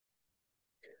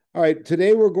All right,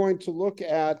 today we're going to look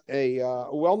at a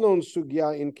well-known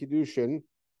sugya in Kiddushin,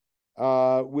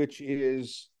 which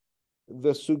is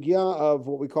the sugya of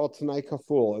what we call Tanai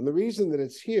Kaful. And the reason that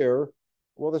it's here,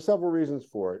 well, there's several reasons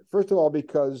for it. First of all,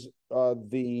 because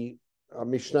the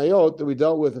Mishnayot that we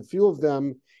dealt with, a few of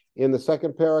them in the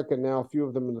second parak and now a few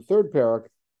of them in the third parak,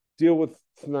 deal with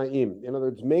Tanaim. In other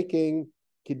words, making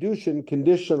Kiddushin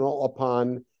conditional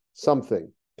upon something,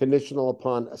 conditional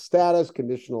upon a status,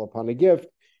 conditional upon a gift,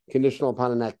 conditional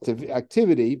upon an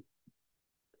activity.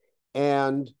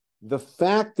 And the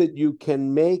fact that you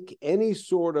can make any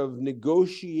sort of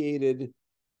negotiated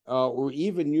or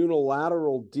even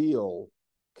unilateral deal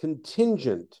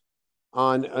contingent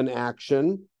on an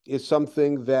action is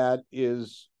something that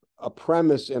is a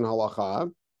premise in halacha.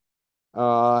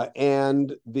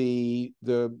 And the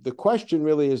question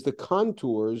really is the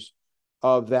contours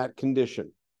of that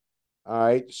condition. All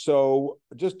right, so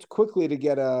just quickly to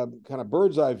get a kind of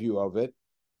bird's eye view of it,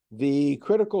 the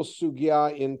critical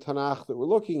sugya in Tanakh that we're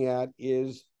looking at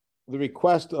is the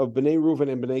request of Bnei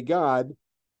Reuven and Bnei Gad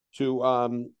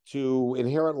to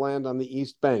inherit land on the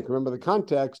East Bank. Remember, the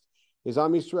context is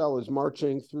Am Yisrael is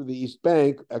marching through the East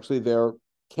Bank. Actually, they're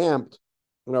camped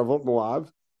in Arvot Moav,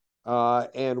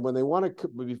 and when they want to,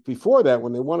 before that,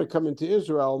 when they want to come into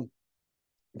Israel,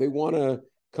 they want to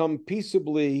come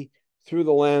peaceably through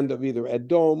the land of either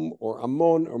Edom or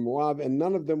Ammon or Moab, and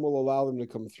none of them will allow them to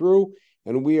come through.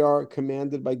 And we are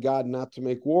commanded by God not to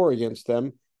make war against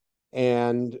them.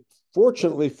 And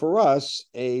fortunately for us,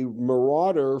 a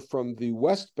marauder from the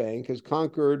West Bank has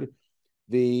conquered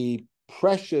the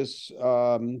precious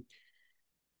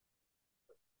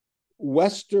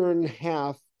western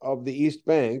half of the East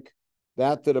Bank,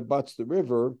 that abuts the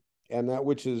river, and that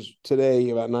which is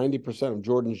today about 90% of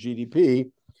Jordan's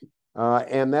GDP.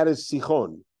 And that is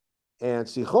Sichon. And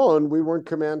Sichon, we weren't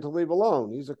commanded to leave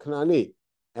alone. He's a Canaanite.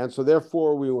 And so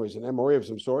therefore, he's an Amorite of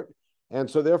some sort. And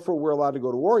so therefore, we're allowed to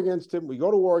go to war against him. We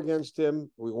go to war against him.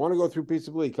 We want to go through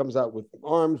peaceably. He comes out with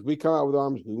arms. We come out with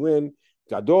arms. We win.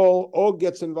 Gadol, Og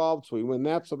gets involved. So we win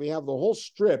that. So we have the whole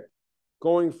strip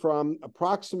going from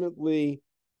approximately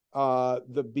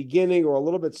the beginning or a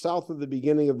little bit south of the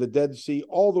beginning of the Dead Sea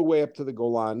all the way up to the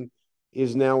Golan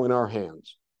is now in our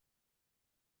hands.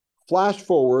 Flash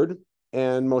forward,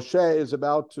 and Moshe is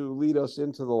about to lead us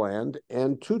into the land,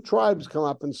 and two tribes come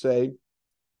up and say,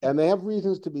 and they have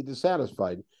reasons to be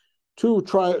dissatisfied. Two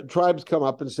tribes come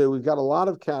up and say, we've got a lot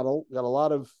of cattle, we've got a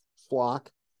lot of flock,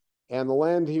 and the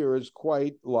land here is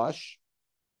quite lush,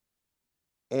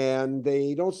 and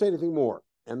they don't say anything more.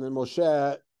 And then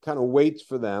Moshe kind of waits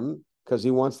for them because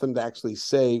he wants them to actually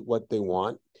say what they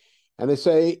want. And they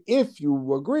say, if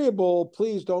you agreeable,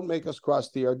 please don't make us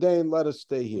cross the Yarden, let us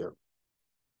stay here.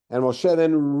 And Moshe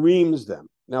then reams them.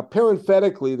 Now,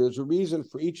 parenthetically, there's a reason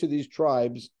for each of these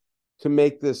tribes to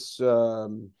make this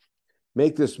move.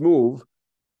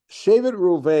 Shevet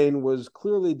Ruvain was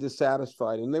clearly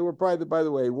dissatisfied, and they were probably, by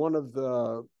the way, one of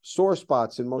the sore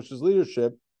spots in Moshe's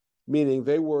leadership, meaning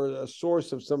they were a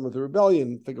source of some of the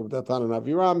rebellion. Think of Datan and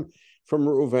Aviram from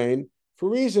Ruvain, for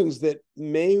reasons that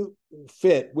may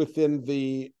fit within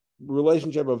the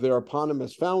relationship of their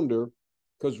eponymous founder,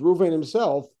 because Ruvain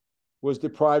himself was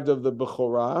deprived of the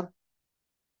Bechorah,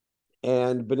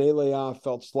 and Bnei Leah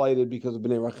felt slighted because of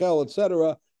Bnei Rachel,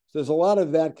 etc. So there's a lot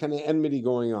of that kind of enmity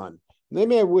going on. And they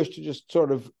may have wished to just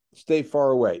sort of stay far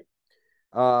away.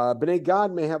 Bnei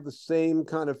Gad may have the same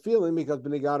kind of feeling because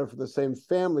Bnei Gad are from the same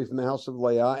family from the house of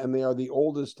Leah, and they are the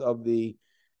oldest of the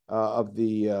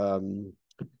Bnei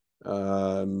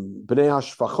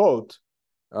Hashfachot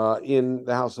in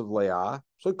the house of Leah.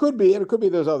 So it could be, and it could be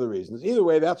there's other reasons. Either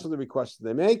way, that's what the request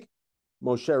they make.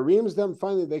 Moshe reams them.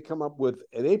 Finally, they come up with,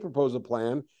 and they propose a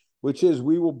plan, which is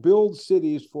we will build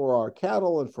cities for our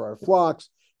cattle and for our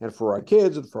flocks and for our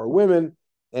kids and for our women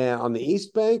and on the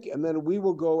East Bank, and then we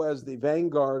will go as the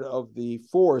vanguard of the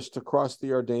force to cross the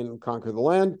Yarden and conquer the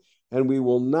land, and we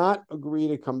will not agree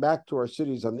to come back to our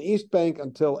cities on the East Bank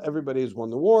until everybody has won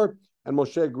the war, and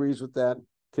Moshe agrees with that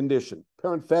condition.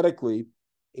 Parenthetically,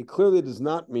 it clearly does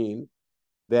not mean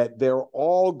that they're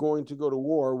all going to go to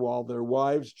war while their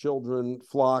wives, children,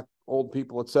 flock, old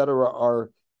people, etc., are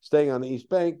staying on the East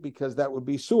Bank, because that would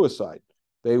be suicide.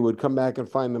 They would come back and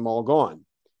find them all gone.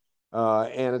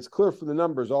 And it's clear from the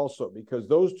numbers also, because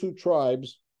those two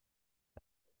tribes,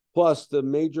 plus the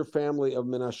major family of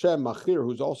Menashe, Machir,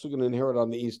 who's also going to inherit on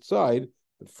the east side,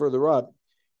 but further up,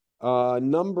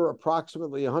 number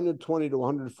approximately 120 to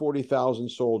 140,000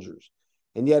 soldiers.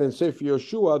 And yet in Sefer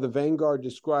Yoshua, the vanguard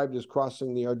described as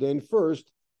crossing the Yarden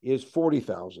first is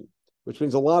 40,000, which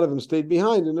means a lot of them stayed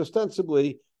behind and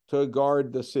ostensibly to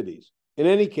guard the cities. In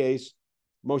any case,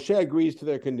 Moshe agrees to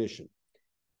their condition.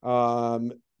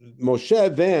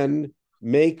 Moshe then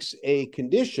makes a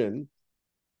condition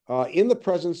in the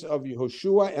presence of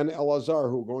Yehoshua and Elazar,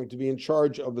 who are going to be in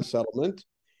charge of the settlement.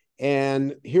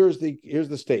 And here's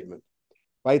the statement.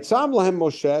 Vayitzam lahem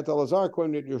Moshe et Elazar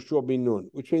according to Yehoshua bin Nun,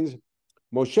 which means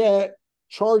Moshe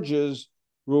charges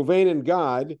Reuven and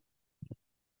Gad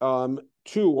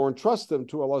to, or entrust them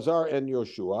to Elazar and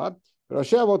Yehoshua,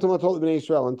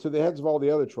 and to the heads of all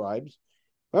the other tribes.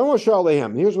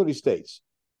 Here's what he states.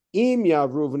 So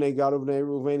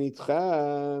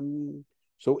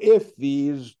if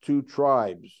these two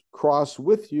tribes cross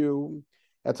with you,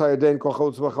 and they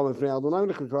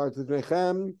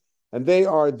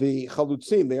are the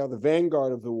chalutzim, they are the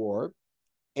vanguard of the war,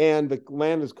 and the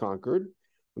land is conquered,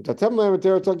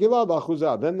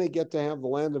 then they get to have the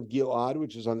land of Gilad,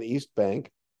 which is on the east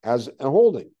bank, as a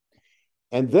holding.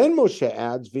 And then Moshe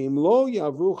adds, but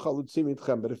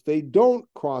if they don't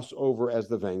cross over as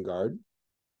the vanguard,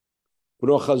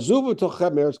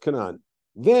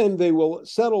 then they will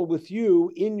settle with you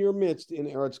in your midst in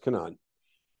Eretz Canaan.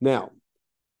 Now,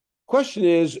 question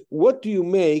is, what do you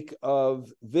make of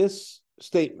this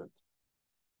statement?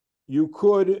 You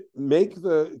could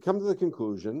come to the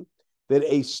conclusion that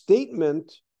a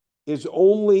statement is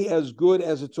only as good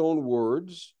as its own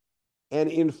words, and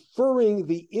inferring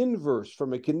the inverse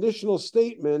from a conditional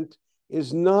statement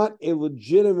is not a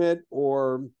legitimate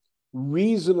or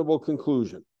reasonable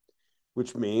conclusion,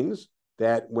 which means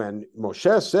that when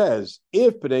Moshe says,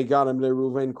 if Bnei Gad and Bnei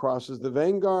Reuven crosses the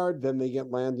vanguard, then they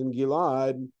get land in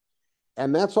Gilad,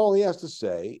 and that's all he has to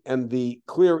say, and the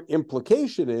clear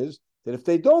implication is that if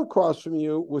they don't cross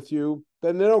with you,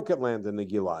 then they don't get land in the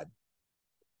Gilad.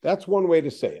 That's one way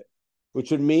to say it, which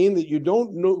would mean that you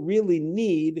don't really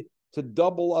need to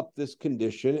double up this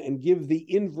condition and give the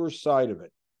inverse side of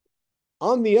it.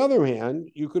 On the other hand,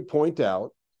 you could point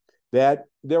out that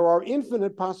there are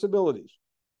infinite possibilities,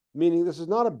 meaning this is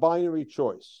not a binary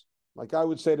choice. Like I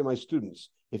would say to my students,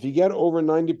 if you get over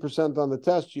 90% on the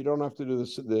test, you don't have to do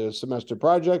the semester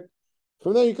project.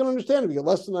 From there, you can understand if you get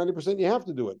less than 90%, you have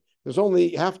to do it. There's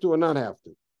only have to and not have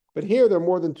to. But here, there are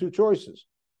more than two choices.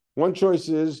 One choice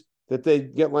is that they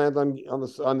get land on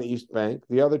the east bank.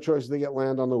 The other choice is they get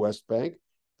land on the west bank.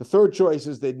 The third choice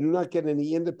is they do not get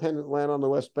any independent land on the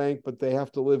west bank, but they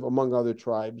have to live among other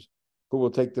tribes who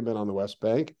will take them in on the west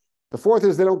bank. The fourth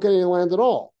is they don't get any land at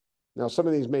all. Now, some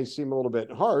of these may seem a little bit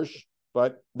harsh,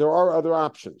 but there are other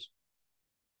options.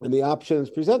 And the options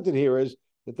presented here is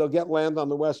that they'll get land on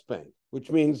the west bank,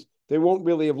 which means they won't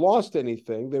really have lost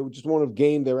anything. They just won't have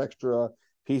gained their extra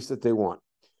piece that they want.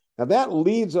 Now, that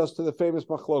leads us to the famous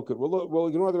machloket. We'll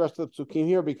ignore the rest of the psukim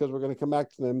here because we're going to come back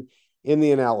to them in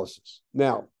the analysis.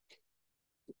 Now,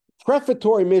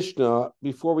 prefatory Mishnah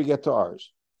before we get to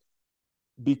ours,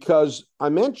 because I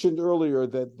mentioned earlier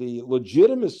that the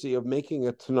legitimacy of making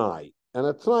a Tanai, and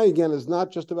a Tanai, again, is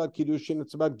not just about Kiddushin,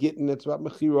 it's about Gittin, it's about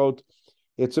Mechirot,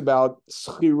 it's about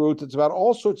Schirut, it's about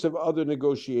all sorts of other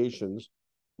negotiations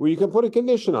where you can put a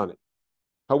condition on it.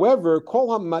 However, kol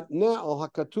hamatneh al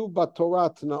hakatuv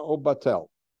b'Torah tna'o batel.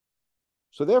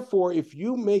 So therefore, if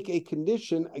you make a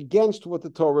condition against what the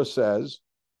Torah says,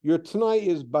 your Tanai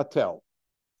is batel.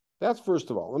 That's first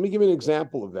of all. Let me give you an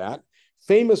example of that.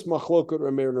 Famous machloket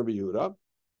Rameir and Rabbi Yehuda,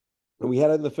 and we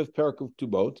had it in the fifth parak of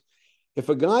Tubot. If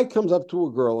a guy comes up to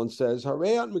a girl and says,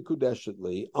 "Hareyat mikudeshet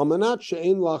li, almanat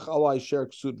she'ein lach alai sher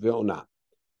ksut ve'ona,"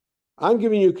 I'm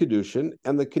giving you Kiddushin,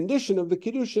 and the condition of the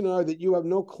Kiddushin are that you have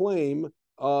no claim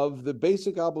of the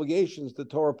basic obligations the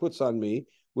Torah puts on me,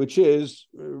 which is,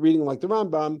 reading like the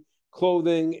Rambam,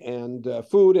 clothing and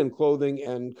food and clothing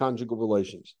and conjugal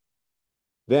relations.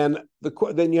 Then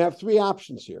you have three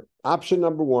options here. Option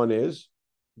number one is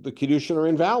the Kiddushin are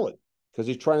invalid because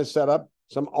he's trying to set up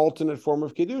some alternate form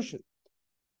of Kiddushin.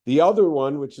 The other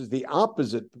one, which is the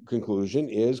opposite conclusion,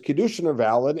 is Kiddushin are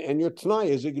valid and your Tanai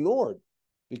is ignored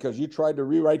because you tried to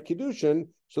rewrite Kiddushin,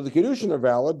 so the Kiddushin are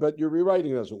valid, but your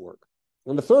rewriting doesn't work.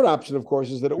 And the third option, of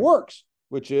course, is that it works,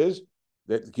 which is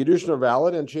that the Kiddushin are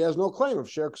valid and she has no claim of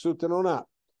Sher Ksut and Onah.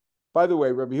 By the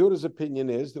way, Rabbi Yehuda's opinion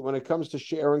is that when it comes to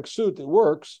sharing ksut, it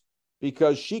works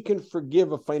because she can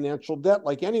forgive a financial debt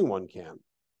like anyone can.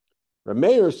 Rabbi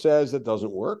Meir says it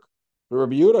doesn't work, but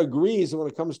Rabbi Yehuda agrees that when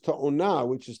it comes to onah,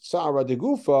 which is tsara de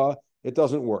gufa, it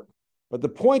doesn't work. But the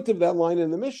point of that line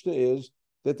in the Mishnah is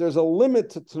that there's a limit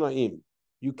to tnaim.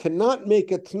 You cannot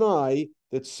make a tnai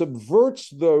that subverts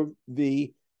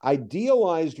the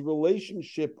idealized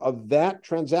relationship of that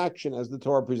transaction as the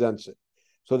Torah presents it.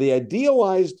 So the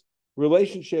idealized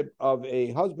relationship of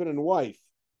a husband and wife,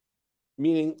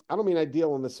 meaning, I don't mean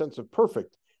ideal in the sense of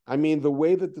perfect, I mean the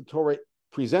way that the Torah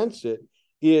presents it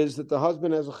is that the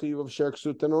husband has a chiyuv of sher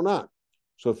ksutin or not.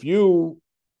 So if you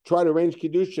try to arrange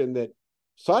Kiddushin that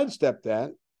sidestep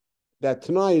that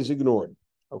Tanai is ignored.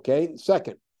 Okay?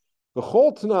 Second, the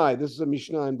whole Tanai, this is a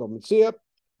Mishnah in Bamitzia,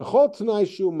 the whole Tanai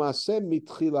shu maseh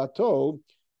mitchilato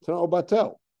Tanai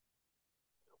batel,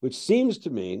 which seems to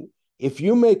mean if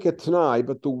you make a Tanai,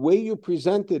 but the way you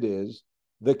present it is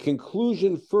the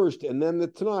conclusion first and then the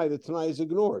Tanai is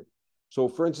ignored. So,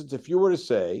 for instance, if you were to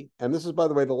say, and this is, by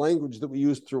the way, the language that we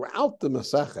use throughout the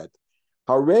Masechet,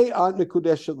 Harei at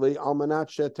mekudeshet li almanat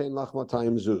shetein lach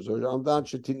 200 zuz, or almanat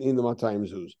shetein the 200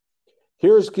 zuz.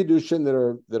 Here's Kiddushin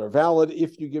that are valid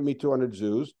if you give me 200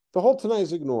 zuz. The whole Tanai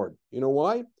is ignored. You know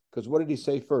why? Because what did he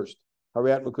say first?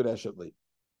 Harei at mekudeshet li.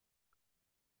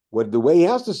 The way he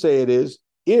has to say it is,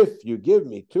 if you give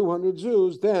me 200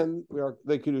 zuz, then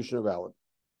the Kiddushin are valid.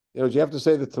 You have to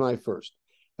say the Tanai first.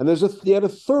 And there's yet a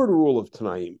third rule of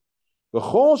Tanaim.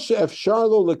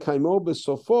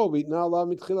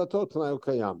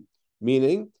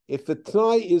 Meaning, if the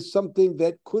Tanai is something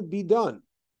that could be done,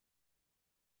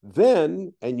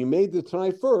 then, and you made the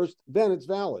Tanai first, then it's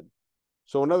valid.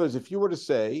 So in other words, if you were to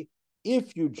say,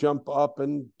 if you jump up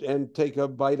and take a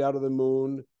bite out of the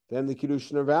moon, then the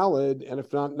Kiddushin are valid, and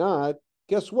if not,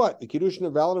 guess what? The Kiddushin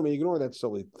are valid, and we ignore that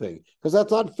silly thing, because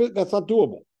that's not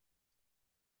doable.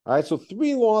 All right, so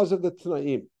 3 laws of the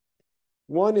Tanaim.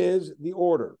 One is the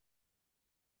order,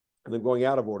 and I'm going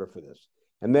out of order for this,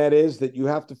 and that is that you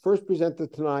have to first present the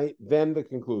Tanai, then the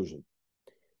conclusion.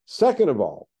 Second of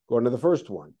all, going to the first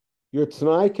one, your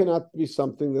Tanai cannot be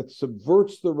something that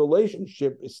subverts the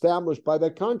relationship established by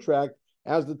that contract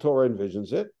as the Torah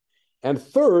envisions it. And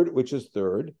third,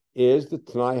 is the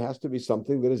Tanai has to be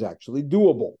something that is actually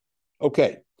doable.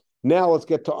 Okay, now let's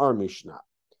get to our Mishnah.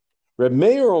 Reb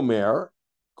Meir Omer,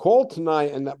 Kol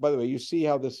Tanai, and that, by the way, you see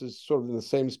how this is sort of in the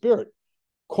same spirit.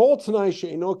 Kol Tanai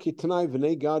she'eno ki Tanai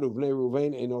v'nei Gad uv'nei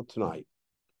Ruvain eno Tanai.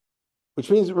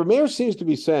 Which means that Reb Meir seems to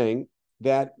be saying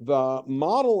that the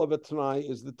model of a Tanai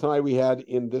is the Tanai we had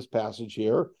in this passage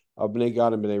here of Bnei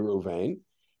Gad and Bnei Ruvain.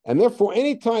 And therefore,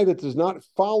 any Tanai that does not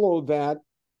follow that,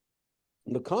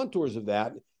 the contours of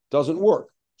that, doesn't work.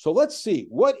 So let's see,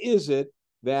 what is it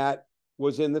that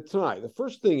was in the Tanai? The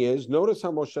first thing is, notice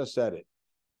how Moshe said it.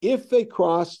 If they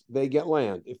cross, they get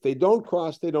land. If they don't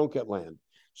cross, they don't get land.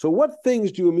 So what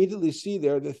things do you immediately see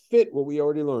there that fit what we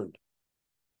already learned?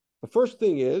 The first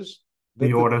thing is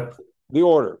the order. The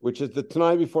order, which is the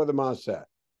Tanai before the Maaseh.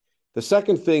 The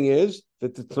second thing is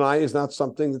that the Tanai is not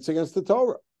something that's against the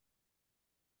Torah.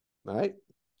 Right?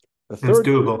 It's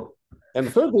doable. And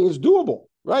the third thing is doable.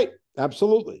 Right?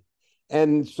 Absolutely.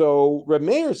 And so Reb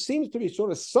Meir seems to be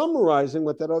sort of summarizing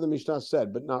what that other Mishnah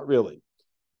said, but not really.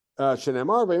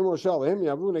 שנאמר ויאמר משה עליהם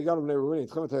יעברו בני גד ובני ראובן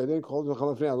איתכם את הירדן כל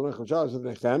זמן לפני אדוני חדשה ארץ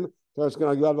בניכם ארץ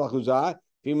כנען גלעד ואחוזה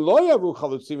ואם לא יעברו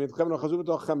חלוצים איתכם נחזו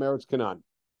בתוככם ארץ כנען.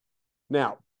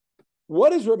 Now,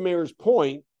 what is Reb Meir's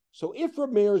point? So if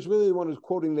Reb Meir is really the one who's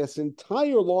quoting this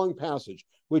entire long passage,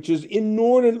 which is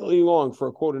inordinately long for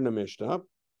a quote in a Mishnah,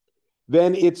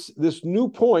 then it's this new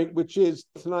point, which is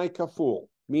Tanai Kaful,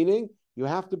 meaning you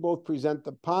have to both present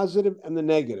the positive and the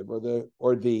negative,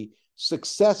 or the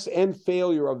success and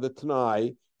failure of the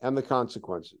Tanai and the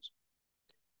consequences.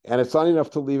 And it's not enough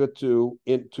to leave it to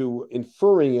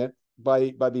inferring it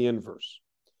by the inverse.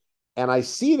 And I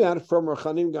see that from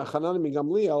Chanan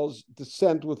Gamliel's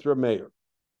dissent with Reb Meir.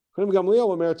 Chanan Gamliel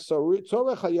omer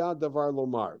tzorech haya davar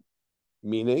lomar,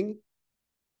 meaning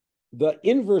the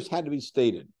inverse had to be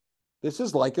stated. This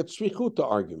is like a tzrichuta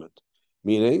argument,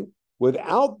 meaning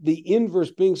without the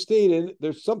inverse being stated,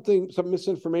 there's some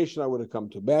misinformation I would have come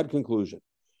to, bad conclusion.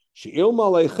 Right,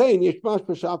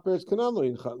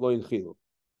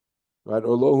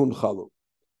 or lohun chalu,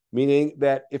 meaning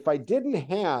that if I didn't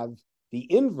have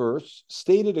the inverse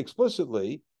stated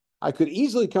explicitly, I could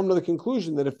easily come to the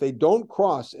conclusion that if they don't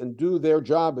cross and do their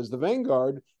job as the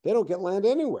vanguard, they don't get land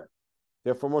anywhere.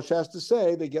 Therefore, Moshe has to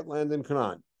say they get land in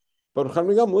Canaan. But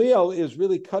Chanan Gamliel is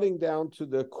really cutting down to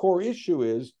the core issue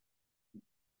is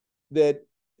that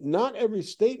not every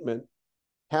statement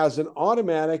has an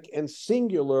automatic and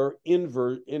singular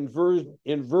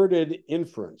inverted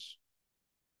inference.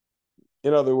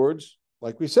 In other words,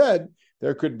 like we said,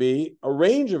 there could be a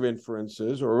range of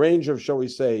inferences or a range of, shall we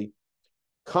say,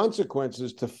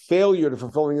 consequences to failure to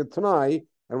fulfilling the Tanai,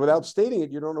 and without stating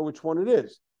it, you don't know which one it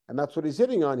is. And that's what he's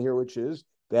hitting on here, which is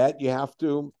that you have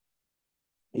to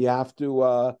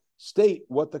state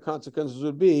what the consequences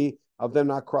would be of them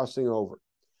not crossing over.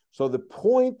 So the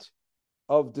point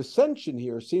of dissension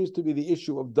here seems to be the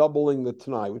issue of doubling the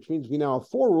Tanai, which means we now have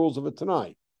 4 rules of a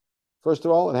Tanai. First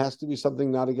of all, it has to be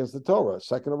something not against the Torah.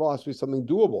 Second of all, it has to be something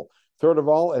doable. Third of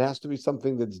all, it has to be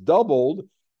something that's doubled.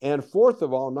 And fourth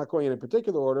of all, I'm not going in a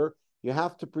particular order, you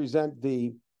have to present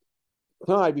the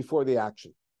Tanai before the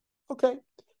action. Okay.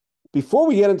 Before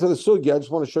we get into the sugya, I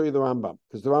just want to show you the Rambam,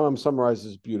 because the Rambam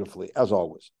summarizes beautifully, as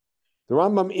always. The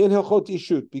Rambam in Hilchot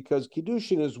Ishut, because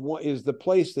Kiddushin is the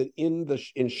place that in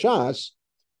Shas,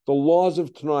 the laws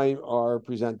of Tanai are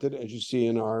presented, as you see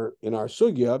in our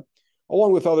sugya,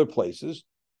 along with other places.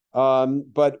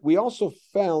 But we also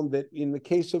found that in the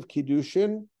case of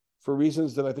Kiddushin, for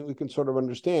reasons that I think we can sort of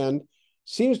understand,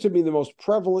 seems to be the most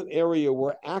prevalent area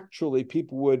where actually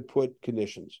people would put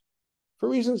conditions, for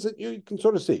reasons that you can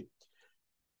sort of see.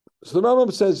 So the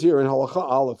Rambam says here in Halacha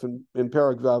Aleph in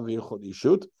Perek Vav Yichud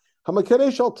Ishut,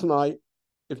 Hamakedesh al Tanai,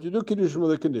 if you do Kiddushin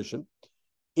with a condition,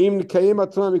 Im Kayim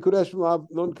Atanai Mikudesh Lav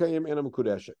Non Kayim Enam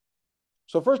Mikudesh.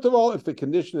 So first of all, if the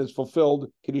condition is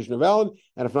fulfilled, Kiddushin are valid,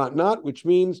 and if not, which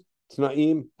means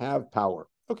Tanaim have power.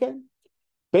 Okay.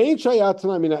 Bein Shayat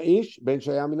Tanai Minaish, Bein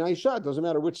Shayat Minaisha. It doesn't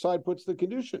matter which side puts the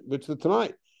condition, puts the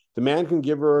Tanai. The man can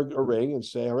give her a ring and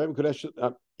say,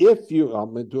 if you,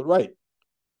 I'm going to do it right.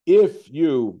 If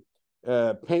you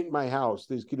paint my house,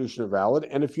 these Kiddushin are valid.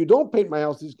 And if you don't paint my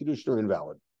house, these Kiddushin are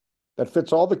invalid. That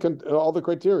fits all the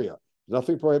criteria. There's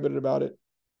nothing prohibited about it.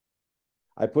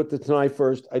 I put the Tanai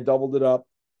first. I doubled it up.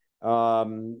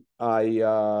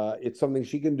 It's something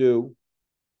she can do.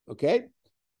 Okay?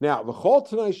 Now, v'chol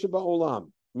Tanai sheba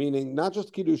olam, meaning not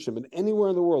just Kiddushin, but anywhere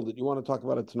in the world that you want to talk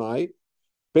about a Tanai,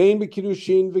 bein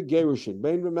b'Kiddushin v'gerushin,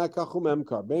 bein b'mekach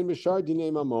u'memkar, bein b'shar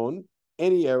dinei mamon,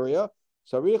 any area,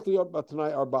 sarich liot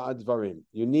b'Tanai arba'a dvarim.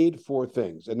 You need four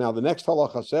things. And now the next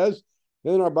halacha says,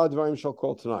 then arba'a dvarim shall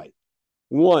call Tanai.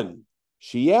 One,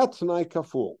 shiyat Tanai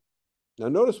kaful. Now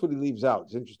notice what he leaves out.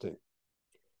 It's interesting.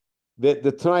 That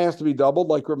the Tanai has to be doubled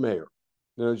like Rameir.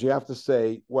 In other words, you have to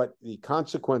say what the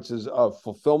consequences of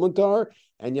fulfillment are,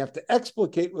 and you have to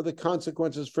explicate what the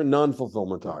consequences for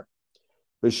non-fulfillment are.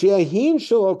 This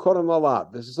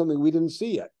is something we didn't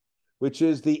see yet, which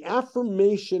is the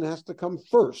affirmation has to come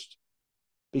first.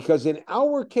 Because in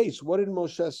our case, what did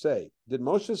Moshe say? Did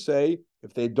Moshe say,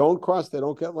 if they don't cross, they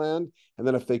don't get land, and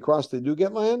then if they cross, they do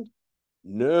get land?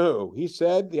 No, he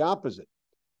said the opposite.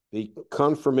 The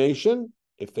confirmation,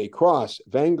 if they cross,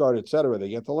 vanguard, etc., they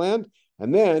get the land,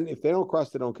 and then if they don't cross,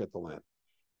 they don't get the land.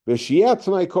 The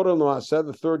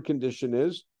third condition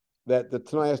is that the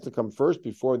Tanai has to come first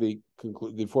before the should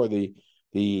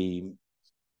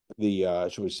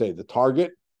we say the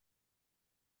target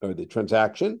or the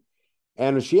transaction,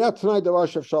 and it has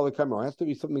to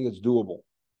be something that's doable.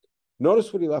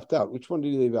 Notice what he left out. Which one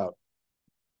did he leave out?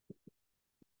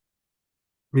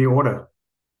 The order.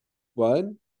 What?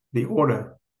 The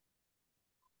order.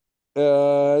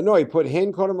 No, he put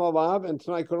Hen Kodem Lavav and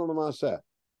Tanai Kodem Lamaseh.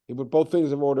 He put both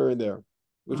things of order in there.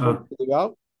 Which one did he leave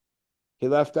out? He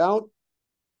left out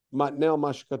Matnel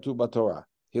Mashkatu Batorah.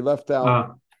 He left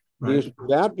out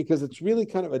that because it's really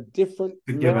kind of a different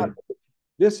matter.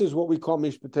 This is what we call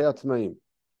Mishpatei Tanaim.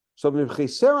 So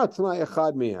Mimchisera Tanai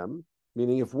Echad Mihem,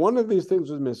 meaning if one of these things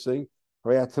was missing,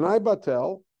 Tanai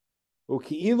Batel,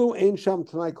 Uki'ilu Ein Sham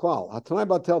Tanai Klal. Tanai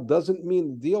Batel doesn't mean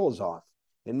the deal is off.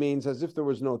 It means as if there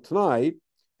was no Tanai,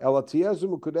 Elatiezu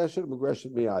Mukudeshet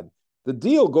Mugreshet Miyad. The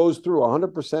deal goes through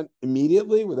 100%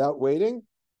 immediately without waiting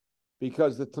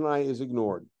because the Tanai is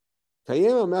ignored. So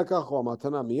these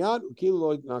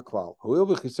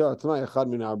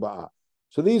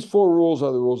four rules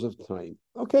are the rules of Tanai.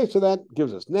 Okay, so that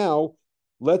gives us. Now,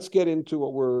 let's get into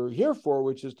what we're here for,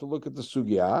 which is to look at the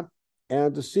sugya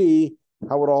and to see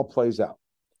how it all plays out.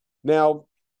 Now,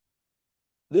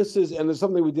 this is, and it's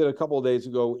something we did a couple of days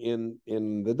ago in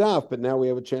the daf, but now we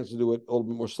have a chance to do it a little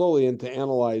bit more slowly and to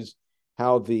analyze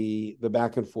how the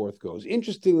back and forth goes.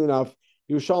 Interestingly enough,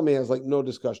 Yerushalmi has like no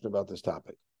discussion about this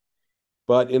topic.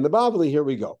 But in the Bavli, here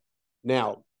we go.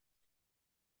 Now,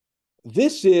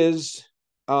 this is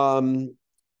a kind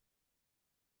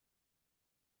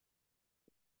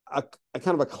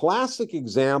of a classic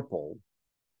example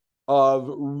of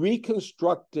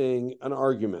reconstructing an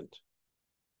argument,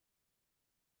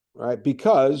 right?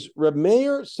 Because Reb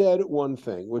Meir said one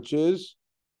thing, which is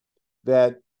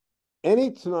that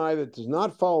any Tanai that does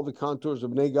not follow the contours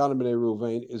of Bnei Gad and Bnei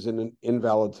Ruvain is an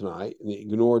invalid Tanai, an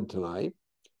ignored Tanai.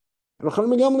 And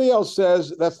Chanan Gamliel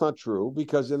says that's not true,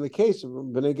 because in the case of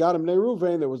Bnei Gad and Bnei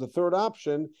Ruvain, there was a third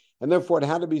option, and therefore it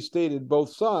had to be stated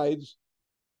both sides.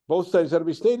 Both sides had to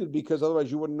be stated because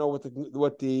otherwise you wouldn't know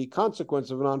what the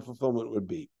consequence of non-fulfillment would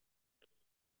be.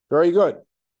 Very good.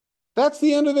 That's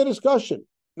the end of the discussion.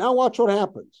 Now watch what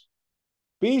happens.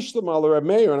 Bish the Maler Reb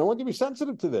Meir, and I want you to be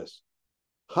sensitive to this.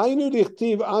 Hainu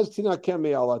dichtiv az tinakem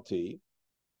me'alati.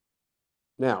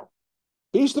 Now,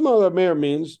 Bish the Maler Reb Meir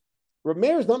means Reb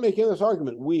Meir is not making this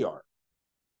argument. We are.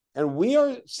 And we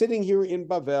are sitting here in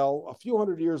Bavel a few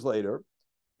hundred years later,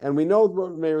 and we know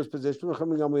Reb Meir's position, Reb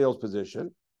Gamliel's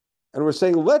position, and we're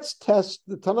saying, let's test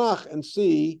the Tanakh and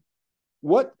see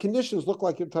what conditions look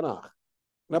like in Tanakh.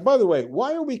 Now, by the way,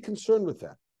 why are we concerned with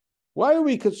that? Why are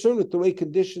we concerned with the way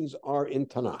conditions are in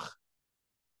Tanakh?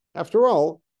 After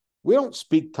all, we don't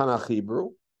speak Tanakh Hebrew.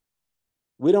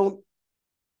 We don't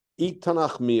eat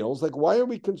Tanakh meals. Like, why are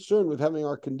we concerned with having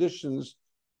our conditions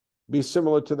be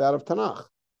similar to that of Tanakh?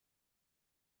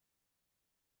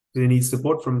 You need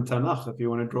support from Tanakh if you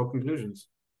want to draw conclusions.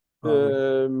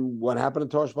 What happened in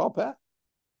Torah Sheba'al Peh?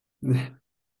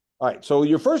 All right, so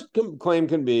your first claim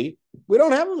can be, we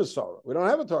don't have a Masorah. We don't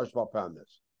have a Torah Sheba'al Peh on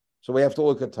this. So we have to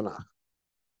look at Tanakh.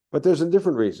 But there's a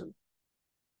different reason.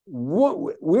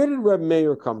 Where did Reb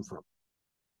Meir come from?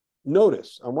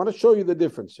 Notice, I want to show you the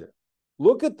difference here.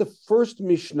 Look at the first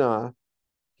Mishnah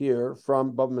here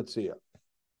from Bava Metzia.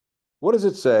 What does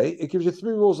it say? It gives you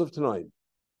 3 rules of Tanai.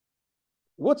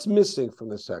 What's missing from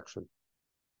this section? It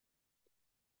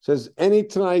says any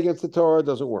Tanai against the Torah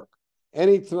doesn't work.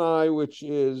 Any Tanai in which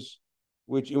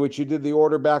you did the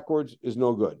order backwards is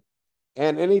no good.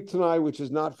 And any Tanai which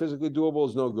is not physically doable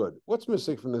is no good. What's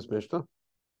missing from this Mishnah?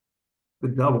 The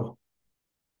double.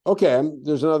 Okay,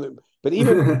 there's another. But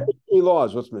even 3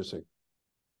 laws, what's missing?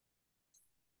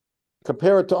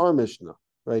 Compare it to our Mishnah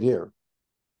right here.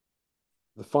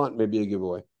 The font may be a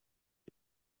giveaway.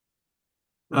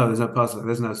 Oh, there's no puzzle.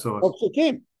 There's no source. Oh,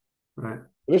 Sukim. Right.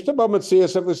 Mishnah Bava Metzia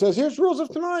simply says, here's rules of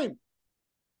Tanaim.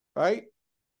 Right?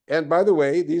 And by the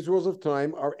way, these rules of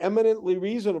Tanaim are eminently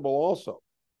reasonable also.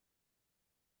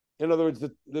 In other words,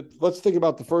 let's think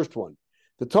about the first one.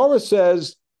 The Torah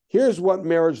says, here's what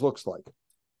marriage looks like.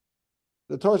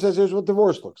 The Torah says, here's what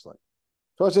divorce looks like.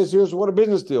 The Torah says, here's what a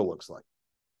business deal looks like.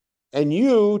 And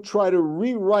you try to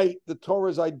rewrite the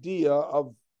Torah's idea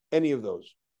of any of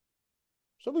those.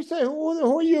 So we say,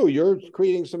 who are you? You're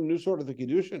creating some new sort of the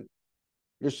Kiddushin.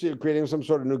 You're creating some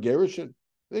sort of new Gerushin.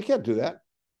 They can't do that.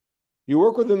 You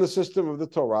work within the system of the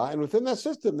Torah, and within that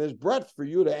system, there's breadth for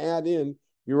you to add in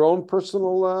your own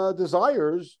personal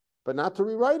desires, but not to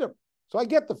rewrite them. So I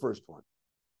get the first one.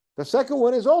 The second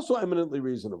one is also eminently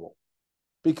reasonable.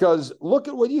 Because look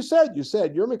at what you said. You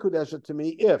said, you're Mekudesha to me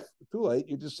if. Too late,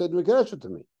 you just said Mekudesha to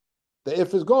me. The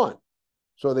if is gone.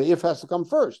 So the if has to come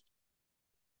first.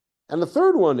 And the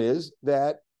third one is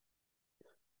that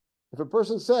if a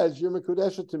person says, you're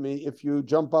Mekudesha to me if you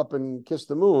jump up and kiss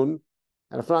the moon,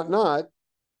 and if not,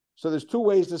 so there's 2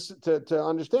 ways to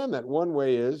understand that. One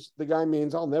way is the guy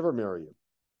means, I'll never marry you.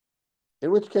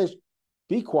 In which case,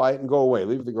 be quiet and go away.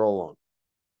 Leave the girl alone.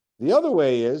 The other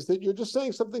way is that you're just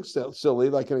saying something silly,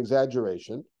 like an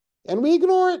exaggeration, and we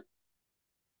ignore it.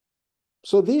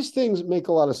 So these things make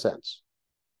a lot of sense.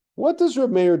 What does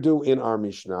Reb Meir do in our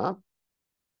Mishnah?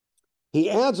 He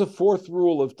adds a 4th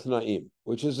rule of Tanaim,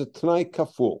 which is a Tanai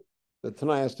kaful. The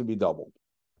Tanai has to be doubled.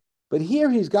 But here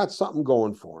he's got something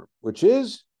going for him, which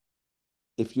is,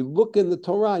 if you look in the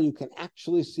Torah, you can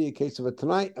actually see a case of a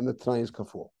Tanai, and the Tanai is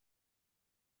kaful.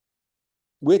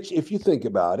 Which, if you think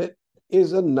about it,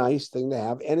 is a nice thing to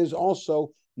have, and is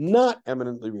also not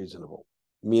eminently reasonable.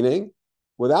 Meaning,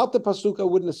 without the pasuk, I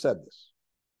wouldn't have said this.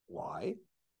 Why?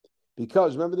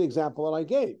 Because remember the example that I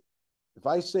gave. If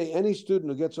I say any student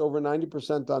who gets over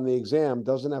 90% on the exam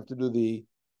doesn't have to do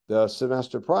the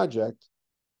semester project,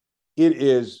 it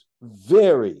is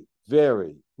very,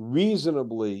 very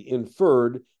reasonably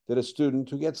inferred that a student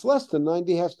who gets less than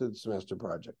 90 has to do the semester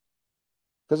project.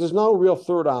 Because there's no real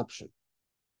third option.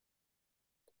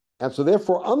 And so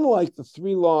therefore, unlike the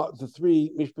 3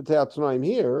 Mishpatei Tanaim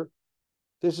here,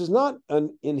 this is not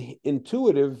an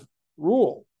intuitive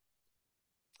rule.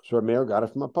 So Meir got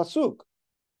it from a pasuk.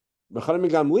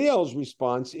 Mechanim Gamliel's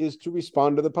response is to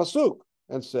respond to the pasuk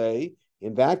and say,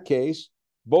 in that case,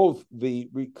 both the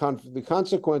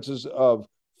consequences of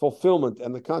fulfillment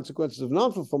and the consequences of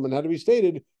non-fulfillment had to be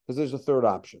stated because there's a third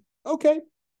option. Okay.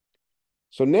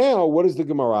 So now, what does the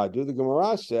Gemara do? The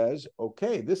Gemara says,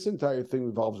 okay, this entire thing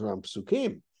revolves around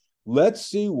psukim. Let's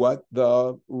see what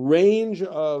the range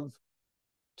of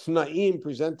Tanaim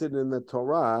presented in the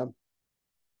Torah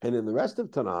and in the rest of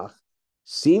Tanakh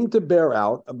seem to bear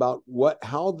out about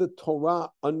how the Torah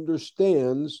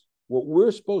understands what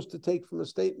we're supposed to take from a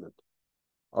statement.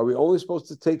 Are we only supposed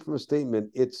to take from a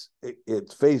statement its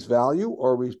face value,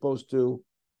 or are we supposed to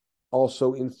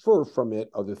also infer from it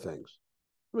other things?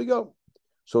 Here we go.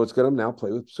 So it's going to now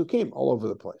play with psukim all over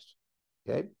the place.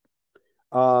 Okay.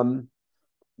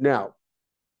 Now,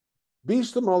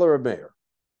 Bishlama Reb Meir.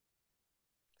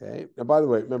 Okay. Now, by the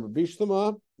way, remember,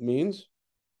 Bishlama means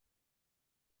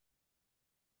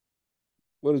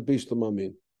What does Bishlama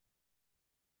mean?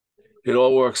 It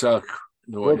all works out.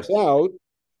 Works out.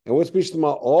 And what's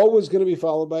Bishlama always going to be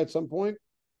followed by at some point?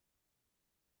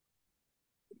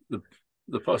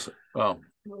 The person. Well,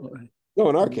 no,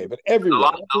 in our case, but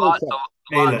everywhere.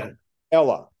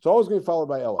 Ella. It's always going to be followed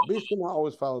by Ella. Bishlama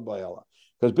always followed by Ella.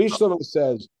 Because Bishlama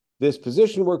says this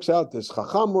position works out, this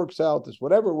chacham works out, this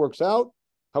whatever works out.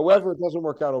 However, it doesn't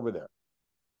work out over there.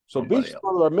 So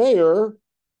Bishlama Meir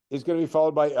is going to be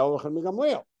followed by Ella and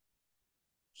Gamliel.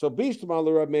 So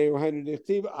Bishlama Rab Meir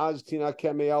Az Tina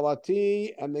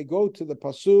Kemealati, and they go to the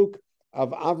pasuk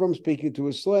of Avram speaking to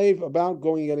his slave about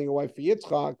going and getting a wife for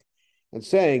Yitzchak, and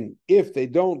saying, if they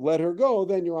don't let her go,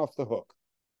 then you're off the hook.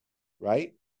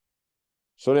 Right?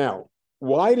 So now,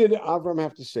 why did Avram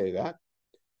have to say that?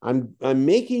 I'm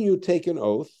making you take an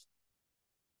oath,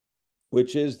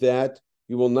 which is that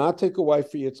you will not take a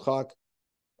wife for Yitzchak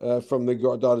from the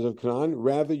daughters of Canaan.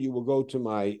 Rather, you will go to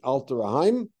my Alter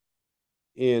Ahaim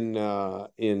in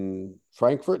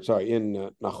Frankfurt,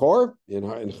 in Nachor,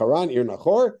 in Haran, Ir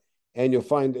Nachor, and you'll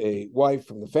find a wife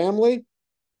from the family.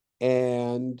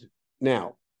 And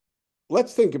now,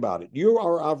 let's think about it. You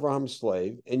are Avraham's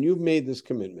slave, and you've made this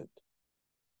commitment.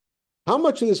 How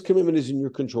much of this commitment is in your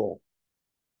control?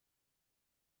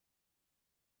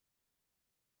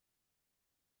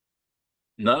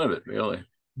 None of it, really.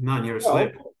 None, you're a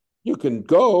slave. You can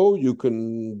go, you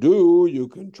can do, you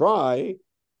can try,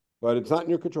 but it's not in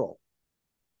your control,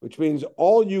 which means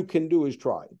all you can do is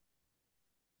try.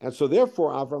 And so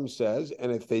therefore, Avram says,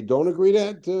 and if they don't agree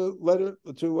to let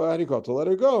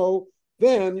her go,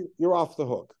 then you're off the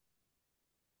hook.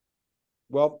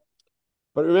 Well,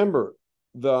 but remember,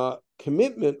 the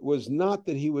commitment was not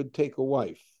that he would take a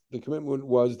wife. The commitment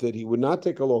was that he would not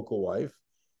take a local wife,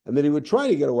 and that he would try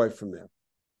to get a wife from there.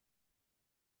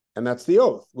 And that's the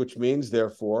oath, which means,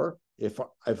 therefore, if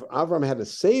Avram had to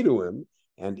say to him,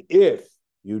 and if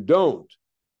you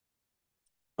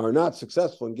are not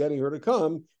successful in getting her to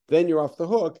come, then you're off the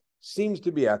hook, seems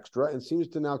to be extra and seems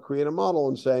to now create a model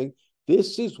and saying,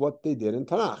 this is what they did in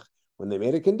Tanakh. When they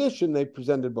made a condition, they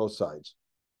presented both sides.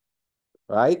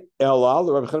 Right? You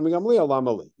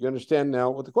understand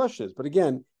now what the question is. But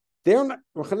again, they're not,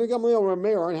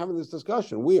 aren't having this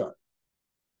discussion. We are.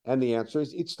 And the answer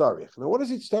is itztarich. Now, what does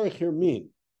itztarich here mean?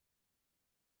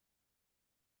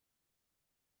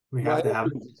 We have to have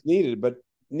it. It's needed, but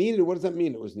needed, what does that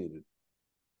mean it was needed?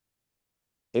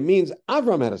 It means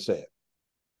Avram had to say it.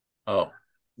 Oh.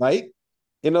 Right?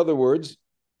 In other words,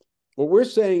 what we're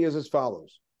saying is as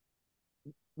follows.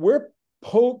 We're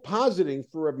positing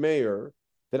for a mayor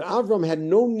that Avram had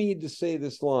no need to say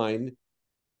this line,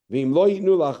 and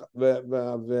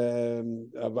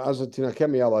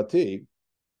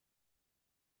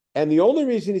the only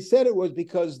reason he said it was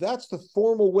because that's the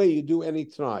formal way you do any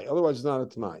Tanai. Otherwise, it's not a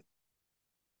Tanai.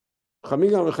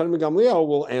 Gamliel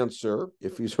will answer,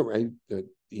 if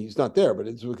he's not there, but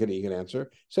it's okay, he can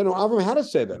answer. So no, Avram had to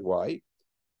say that. Why?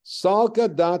 Salka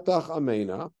datach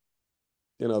amena.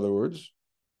 In other words,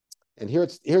 and here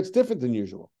it's different than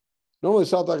usual. Normally,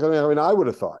 salka datach amena, I would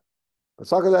have thought. But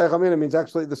salka datach amena means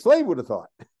actually the slave would have thought.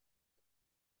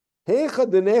 Hecha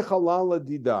denecha lala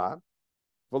dida.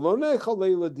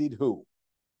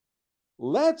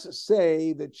 Let's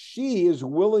say that she is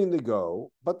willing to go,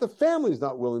 but the family is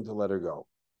not willing to let her go.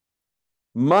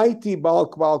 Mighty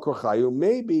balk korchayu,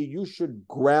 maybe you should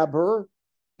grab her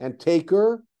and take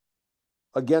her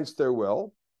against their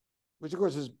will, which of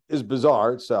course is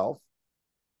bizarre itself.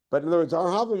 But in other words, our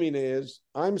Havamina is,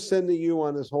 I'm sending you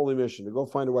on this holy mission to go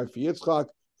find a wife for Yitzchak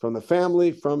from the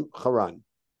family from Haran.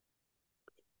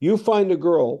 You find a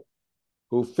girl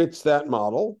who fits that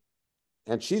model,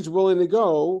 and she's willing to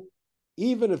go,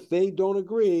 even if they don't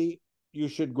agree, you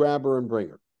should grab her and bring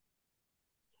her.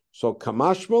 So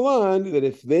Kamash Malan, that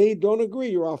if they don't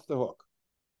agree, you're off the hook.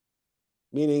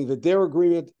 Meaning that their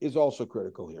agreement is also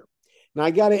critical here. Now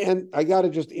I gotta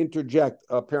just interject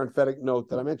a parenthetic note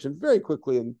that I mentioned very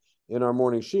quickly in our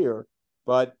morning shir,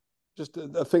 but just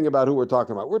a thing about who we're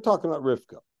talking about. We're talking about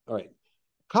Rivka. All right.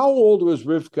 How old was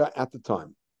Rivka at the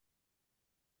time?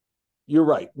 You're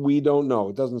right. We don't know.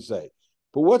 It doesn't say.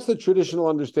 But what's the traditional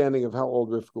understanding of how old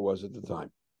Rivka was at the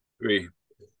time? 3.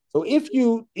 So if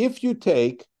you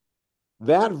take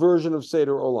that version of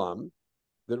Seder Olam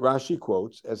that Rashi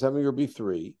quotes as having her be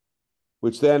 3,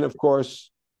 which then, of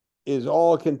course, is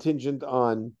all contingent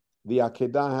on the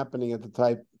Akedah happening at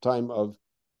the time of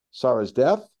Sarah's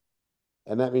death,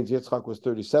 and that means Yitzchak was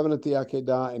 37 at the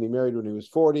Akedah, and he married when he was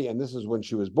 40, and this is when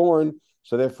she was born,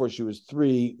 so therefore she was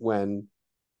 3 when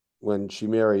she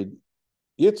married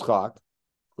Yitzchak,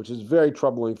 which is very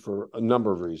troubling for a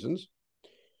number of reasons.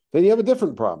 Then you have a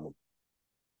different problem.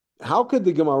 how could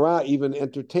the Gemara even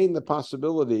entertain the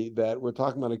possibility that we're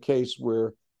talking about a case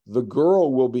where the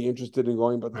girl will be interested in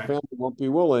going, but the family won't be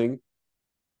willing?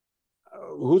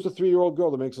 Who's the 3-year-old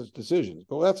girl that makes such decisions?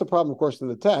 Well, that's a problem, of course, in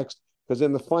the text, because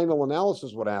in the final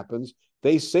analysis, what happens?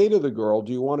 They say to the girl,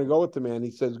 do you want to go with the man?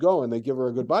 He says, go, and they give her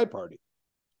a goodbye party.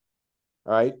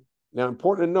 All right. Now,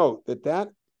 important to note that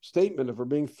statement of her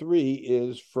being 3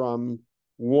 is from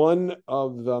one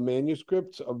of the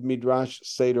manuscripts of Midrash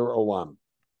Seder Olam.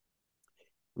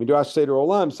 Midrash Seder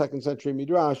Olam, 2nd century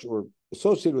Midrash, or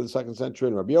associated with the 2nd century,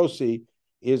 and Rabbi Yossi,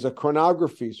 is a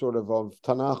chronography sort of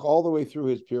Tanakh all the way through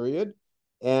his period.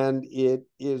 And it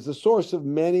is the source of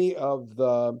many of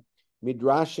the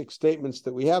Midrashic statements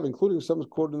that we have, including some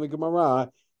quoted in the Gemara,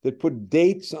 that put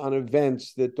dates on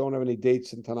events that don't have any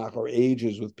dates in Tanakh or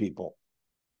ages with people.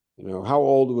 How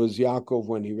old was Yaakov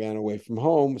when he ran away from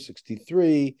home?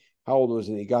 63. How old was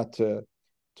he when he got to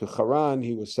Haran?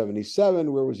 He was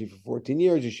 77. Where was he for 14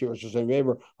 years? Yeshiva Shoshan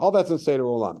Weber. All that's in Seder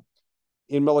Olam.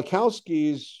 In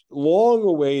Melikowski's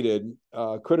long-awaited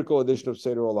critical edition of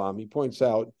Seder Olam, he points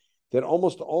out that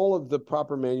almost all of the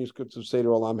proper manuscripts of Seder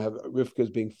Olam have Rivka as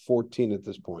being 14 at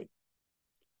this point.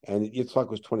 And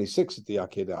Yitzchak was 26 at the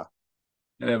Akedah.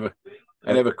 I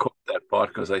never caught that part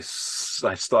because I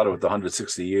started with the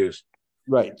 160 years.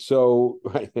 Right. So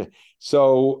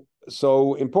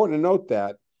important to note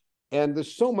that. And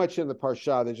there's so much in the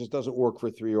Parsha that just doesn't work for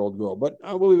a 3-year-old girl. But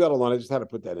I will leave that alone. I just had to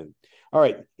put that in. All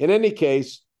right. In any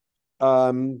case,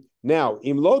 now,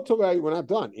 Imlo Tovei, we're not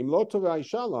done. Imlo Tovei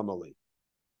Shalom Ali.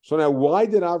 So now, why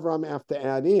did Avram have to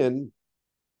add in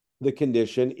the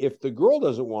condition if the girl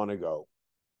doesn't want to go?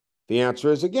 The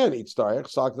answer is, again, all right,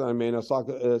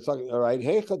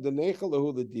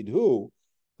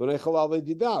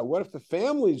 what if the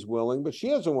family's willing, but she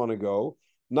doesn't want to go?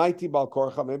 Maybe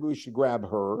we should grab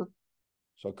her.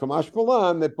 So Kamash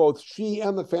Balan, that both she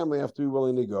and the family have to be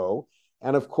willing to go.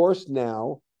 And of course,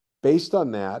 now, based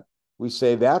on that, we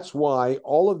say that's why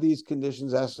all of these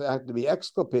conditions have to be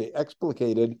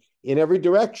explicated in every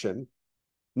direction,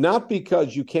 not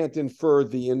because you can't infer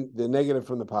the negative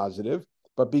from the positive,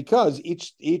 but because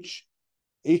each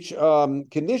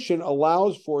condition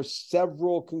allows for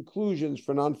several conclusions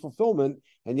for non-fulfillment,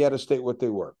 and you had to state what they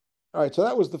were. All right, so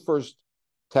that was the first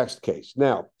text case.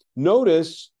 Now,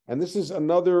 notice, and this is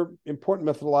another important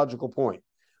methodological point,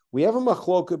 we have a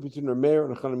machloka between Rameir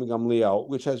and Chanan Gamliel,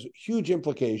 which has huge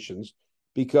implications,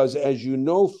 because as you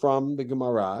know from the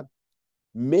Gemara,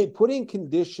 putting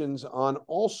conditions on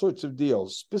all sorts of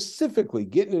deals, specifically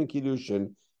Gittin and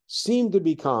Kiddushin, seem to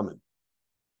be common.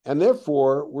 And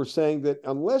therefore, we're saying that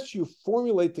unless you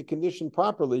formulate the condition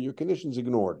properly, your condition's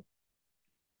ignored.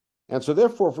 And so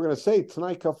therefore, if we're going to say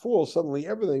Tanai Kaful, suddenly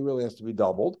everything really has to be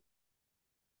doubled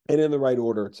and in the right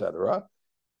order, etc.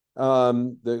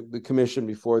 The commission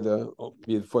before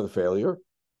the failure.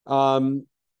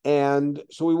 And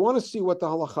so we want to see what the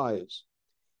halacha is.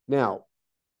 Now,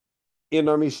 in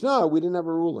our Mishnah, we didn't have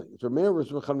a ruling. It's Rameir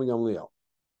versus Chanan Gamliel.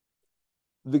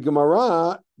 The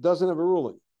Gemara doesn't have a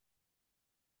ruling.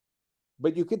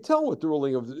 But you can tell what the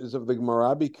ruling is of the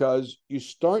Gemara, because you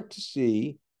start to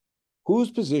see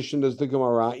whose position does the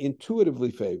Gemara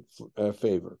intuitively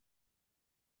favor.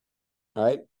 All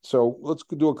right, so let's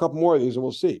do a couple more of these and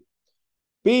we'll see.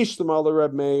 And so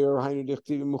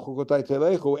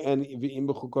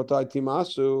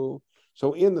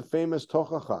in the famous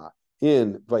Tochacha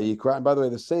in Vayikra, and by the way,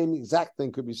 the same exact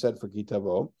thing could be said for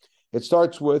Kitavo. It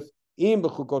starts with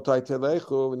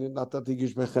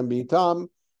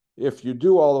if you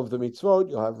do all of the mitzvot,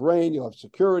 you'll have rain, you'll have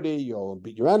security, you'll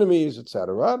beat your enemies,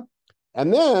 etc.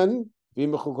 And then,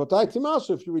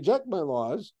 if you reject my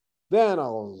laws, then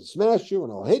I'll smash you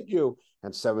and I'll hit you,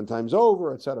 and 7 times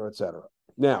over, etc., etc.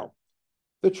 Now,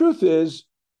 the truth is,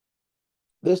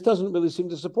 this doesn't really seem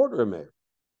to support Rameir.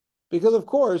 Because, of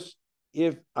course,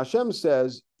 if Hashem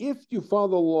says, if you follow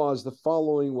the laws, the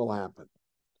following will happen,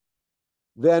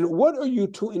 then what are you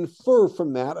to infer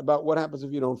from that about what happens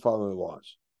if you don't follow the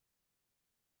laws?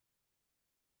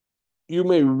 You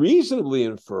may reasonably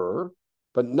infer,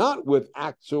 but not with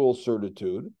actual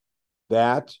certitude,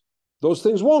 that those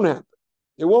things won't happen.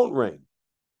 It won't rain.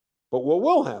 But what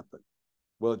will happen?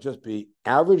 Will it just be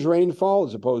average rainfall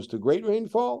as opposed to great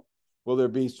rainfall? Will there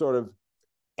be sort of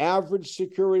average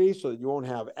security so that you won't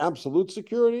have absolute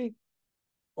security?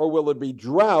 Or will it be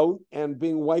drought and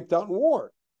being wiped out in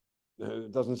war?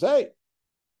 It doesn't say.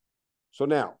 So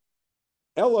now,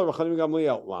 and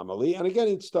again,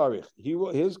 it's tarich.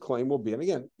 His claim will be, and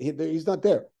again, he's not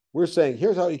there. We're saying,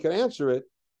 here's how you can answer it,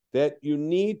 that you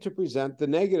need to present the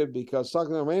negative, because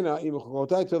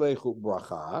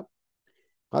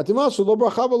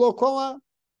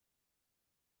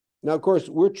Now, of course,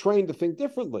 we're trained to think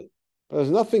differently, but there's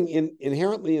nothing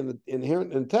inherent in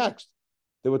the text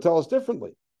that would tell us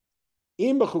differently.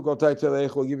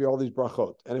 We'll give you all these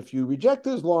brachot, and if you reject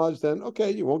his laws, then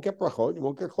okay, you won't get brachot, you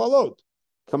won't get klalot.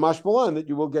 Kamash malan, that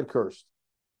you will get cursed.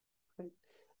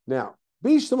 Now,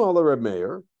 Bishlam Reb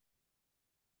Meir,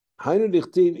 Hainu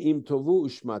dichtiv im tovu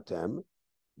ushmatem,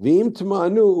 v'im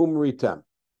tmanu umritem.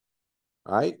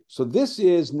 All right, so this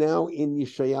is now in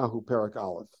Yeshayahu Perak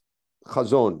Aleph,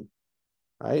 Chazon.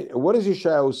 Right, and what does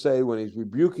Yeshayahu say when he's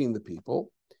rebuking the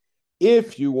people?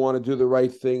 If you want to do the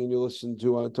right thing and you listen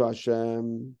to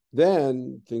Hashem,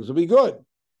 then things will be good.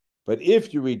 But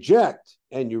if you reject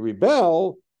and you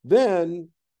rebel, then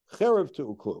cherev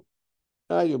tu'uklu.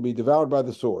 You'll be devoured by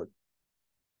the sword.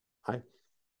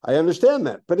 I understand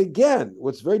that. But again,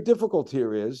 what's very difficult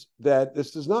here is that this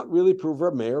does not really prove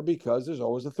Reb Meir because there's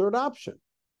always a third option.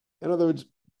 In other words,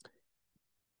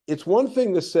 it's one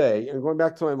thing to say, and going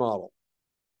back to my model,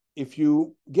 if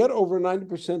you get over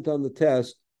 90% on the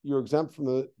test, you're exempt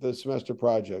from the semester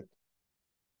project.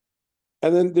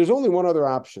 And then there's only one other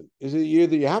option. Is it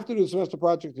either you have to do the semester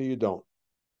project or you don't.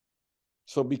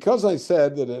 So because I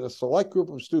said that a select group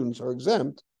of students are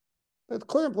exempt, the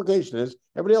clear implication is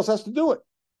everybody else has to do it.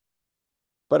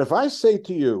 But if I say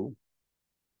to you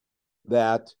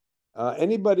that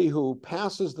anybody who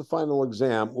passes the final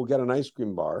exam will get an ice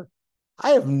cream bar,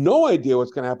 I have no idea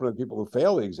what's going to happen to people who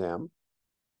fail the exam.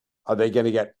 Are they going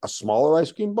to get a smaller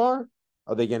ice cream bar?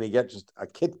 Are they going to get just a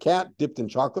Kit Kat dipped in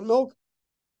chocolate milk?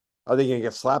 Are they going to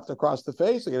get slapped across the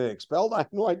face? Are they going to get expelled? I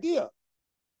have no idea.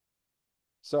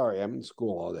 Sorry, I'm in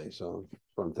school all day, so that's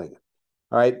what I'm thinking.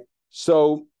 All right,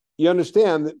 so you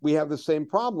understand that we have the same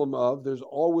problem of there's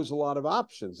always a lot of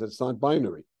options. It's not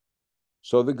binary.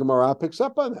 So the Gemara picks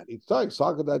up on that. It's talking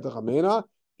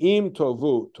im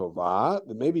tovu tova.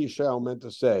 Maybe Yisrael meant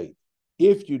to say,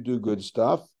 if you do good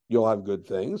stuff, you'll have good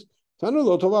things. Tanu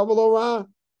lo tova v'lo ra.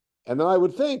 And then I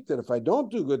would think that if I don't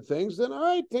do good things, then all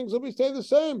right, things will stay the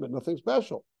same, but nothing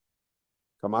special.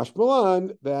 Kamash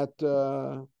malan,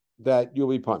 that you'll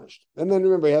be punished. And then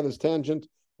remember, I have this tangent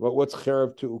about what's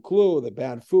cherev to uklu, the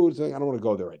bad foods. I don't want to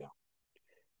go there right now.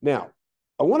 Now,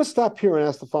 I want to stop here and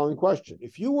ask the following question.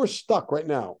 If you were stuck right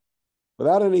now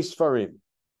without any Sfarim,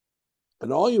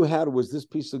 and all you had was this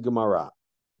piece of Gemara,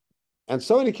 and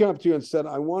somebody came up to you and said,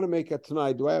 I want to make a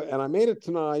Tanai, and I made it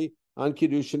Tanai on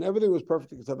Kiddushin, everything was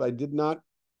perfect except I did not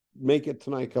make it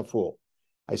Tanai Kaful.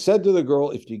 I said to the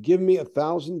girl, if you give me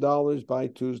 $1,000 by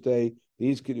Tuesday,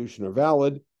 these Kiddushin are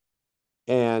valid.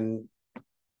 And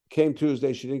came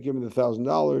Tuesday, she didn't give me the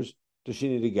 $1,000. Does she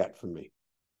need to get from me?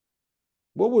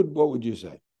 What would you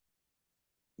say?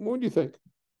 What would you think,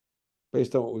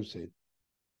 based on what we've seen?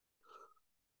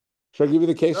 Should I give you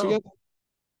the case again?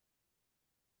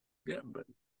 Yeah, but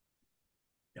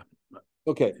yeah.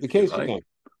 Okay, the case again.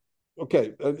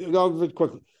 Okay, very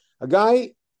quickly. A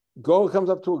guy comes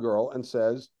up to a girl and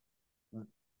says,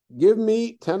 give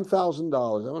me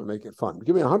 $10,000. I want to make it fun.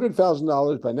 Give me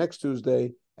 $100,000 by next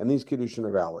Tuesday, and these Kiddushin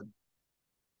are valid.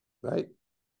 Right?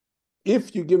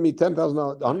 If you give me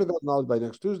 $100,000 by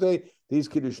next Tuesday, these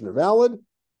Kiddushin are valid.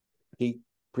 He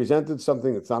presented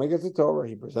something that's not against the Torah.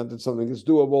 He presented something that's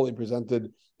doable. He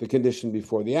presented the condition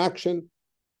before the action,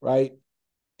 right?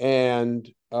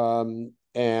 And then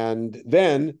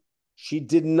she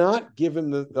did not give him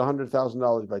the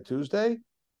 $100,000 by Tuesday,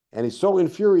 and he's so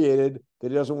infuriated that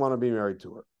he doesn't want to be married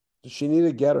to her. Does she need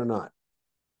a get or not?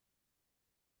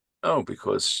 No,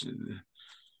 because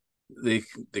the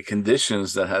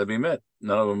conditions that had to be met,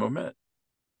 none of them are met.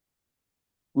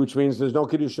 Which means there's no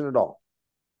Kiddushin at all.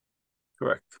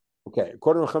 Correct. Okay.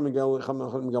 According to Chachamim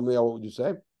Gamliel, what would you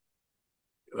say?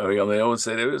 Gamliel would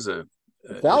say there is a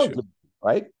valid,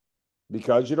 right?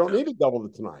 Because you don't need to double the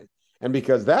Tanai. And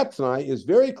because that Tanai is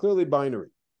very clearly binary.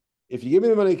 If you give me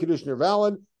the money, Kiddushin are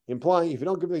valid, implying if you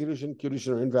don't give me the Kiddushin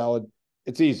are invalid.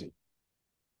 It's easy.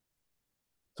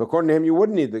 So according to him, you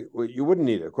wouldn't need it.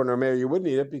 According to Meir, you wouldn't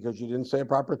need it because you didn't say a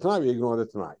proper Tanai. You ignore the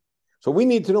Tanai. So we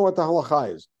need to know what the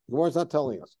halacha is. The Gemara is not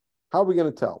telling us. How are we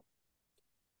going to tell?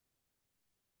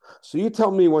 So you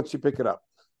tell me once you pick it up.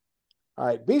 All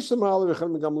right. Here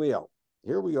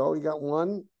we go. We got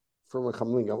one from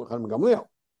Gamliel.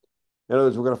 In other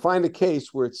words, we're going to find a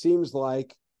case where it seems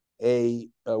like a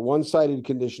one-sided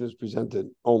condition is presented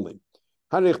only.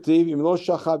 Where's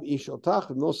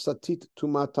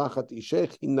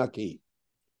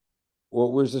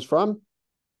this from?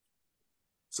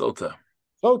 Sota.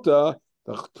 Sota,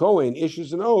 the Kohen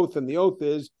issues an oath, and the oath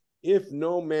is, if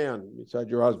no man, beside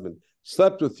your husband,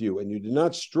 slept with you and you did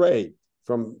not stray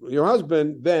from your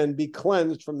husband, then be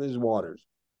cleansed from these waters.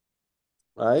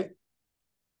 Right?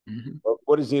 Mm-hmm. But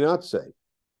what does he not say?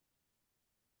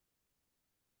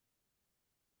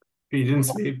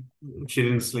 If she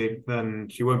didn't sleep, then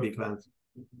she won't be cleansed.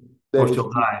 Then Or she'll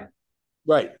die.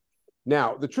 Right.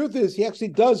 Now, the truth is, he actually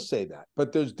does say that,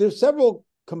 but there's several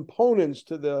components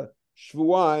to the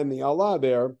shvuah and the Allah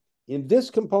there. In this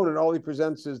component, all he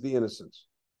presents is the innocence.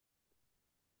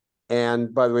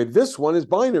 And by the way, this one is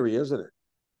binary, isn't it?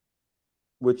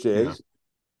 Which is,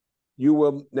 you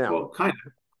will now. Well, kind of.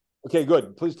 Okay,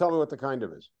 good. Please tell me what the kind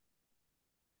of is.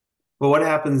 Well, what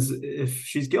happens if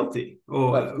she's guilty?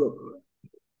 Or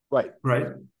right.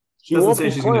 She doesn't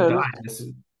say she's going to die.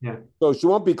 So she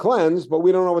won't be cleansed, but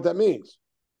we don't know what that means.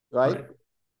 Right?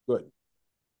 Good.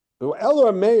 So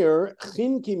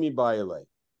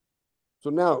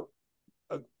now,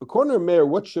 according to Meir,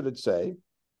 what should it say?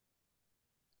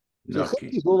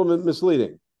 It's a little bit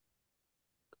misleading.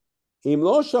 Be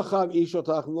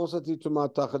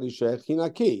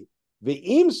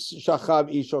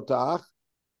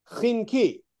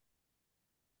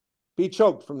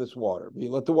choked from this water.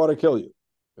 Let the water kill you.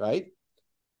 Right?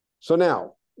 So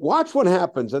now, watch what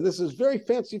happens, and this is very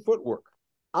fancy footwork.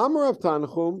 Amar of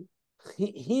Tanchum,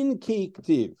 hinki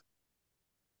ktiv.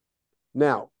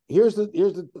 Now, here's the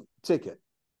ticket.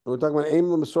 We're talking about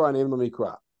Eim L'Masorah and Eim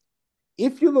L'Mikra.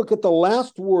 If you look at the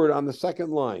last word on the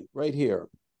second line, right here,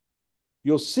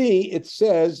 you'll see it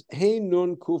says Hey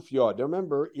Nun Kuf Yod.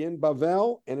 Remember, in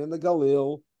Bavel and in the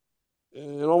Galil,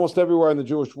 and almost everywhere in the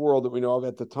Jewish world that we know of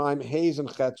at the time, Hay's and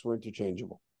Chetz were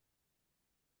interchangeable.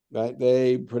 Right?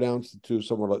 They pronounced the two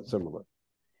somewhat similar.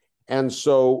 And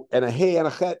so, and a Hey and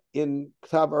a Chet in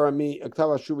Ktav Arami,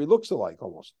 Ktav Ashuri looks alike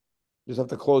almost. You just have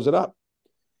to close it up.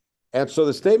 And so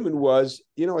the statement was,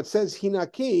 it says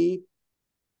Hinaki,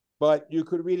 but you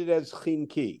could read it as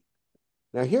Chinki.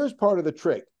 Now, here's part of the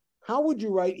trick. How would you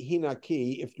write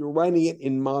Hinaki if you're writing it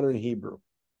in modern Hebrew,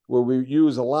 where we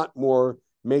use a lot more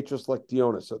matrix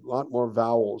lectionis, a lot more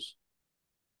vowels?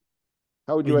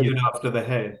 How would you write it? After the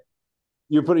Hey.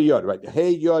 You put a Yod, right? Hey,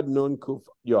 Yod, Nun, Kuf,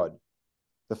 Yod.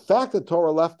 The fact that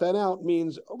Torah left that out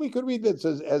means we could read this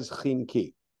as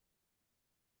Chinki.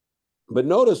 But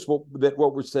notice what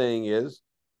we're saying is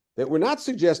that we're not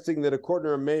suggesting that according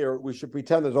to Meir, we should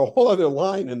pretend there's a whole other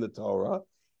line in the Torah,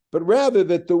 but rather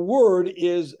that the word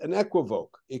is an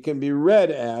equivoke. It can be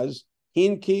read as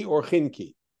hinki or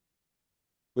chinki,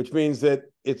 which means that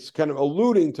it's kind of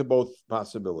alluding to both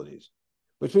possibilities,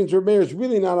 which means Meir is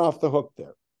really not off the hook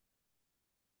there.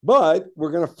 But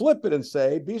we're going to flip it and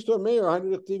say, Bistor Meir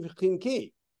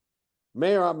chinki.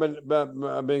 Meir ben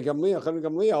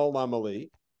Gamliel Lamali.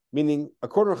 Meaning,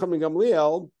 according to Chaim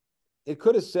Gamliel, it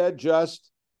could have said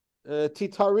just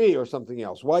titari or something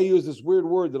else. Why use this weird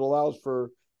word that allows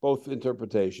for both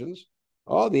interpretations?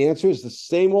 Oh, the answer is the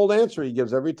same old answer he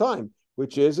gives every time,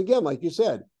 which is, again, like you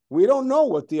said, we don't know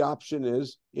what the option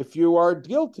is if you are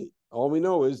guilty. All we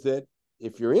know is that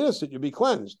if you're innocent, you'll be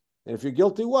cleansed. And if you're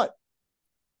guilty, what?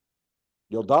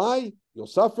 You'll die, you'll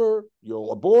suffer,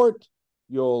 you'll abort,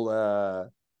 you'll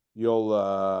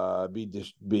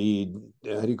be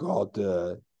how do you call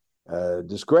it,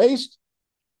 disgraced.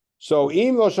 So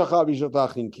im lo shachav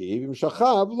ishotach inki, im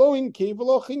shachav lo inki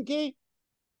v'lo chinki.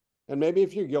 And maybe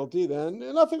if you're guilty, then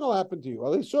nothing will happen to you.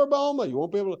 At least you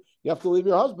won't be able to. You have to leave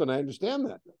your husband. I understand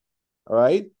that. All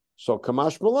right. So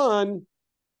kamash malan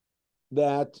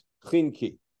that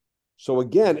chinki. So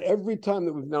again, every time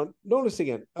that we've now notice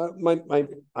again, I'm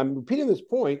repeating this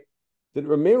point that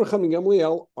Rameir and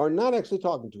Gamliel are not actually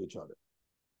talking to each other,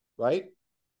 right?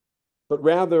 But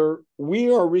rather,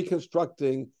 we are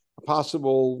reconstructing a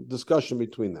possible discussion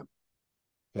between them.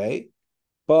 Okay,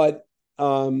 but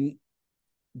in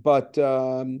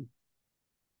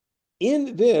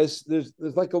this, there's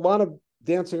like a lot of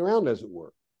dancing around, as it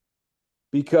were,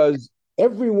 because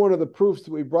every one of the proofs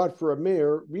that we brought for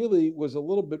Rameir really was a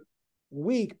little bit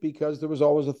weak because there was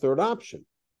always a third option,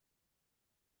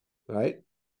 right?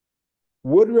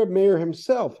 Would Reb Meir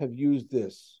himself have used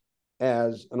this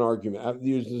as an argument?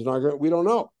 We don't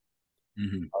know.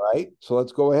 Mm-hmm. All right, so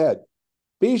let's go ahead.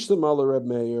 This is in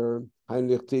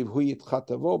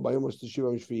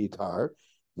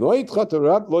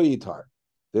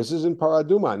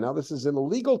Paraduma. Now, this is in a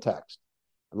legal text.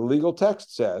 And the legal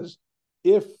text says,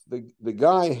 if the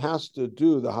guy has to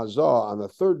do the hazah on the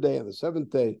third day and the seventh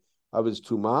day of his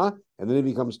tumah, and then he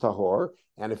becomes tahor.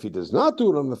 And if he does not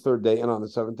do it on the third day and on the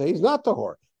seventh day, he's not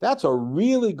tahor. That's a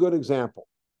really good example,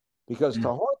 because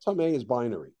tahor tameh is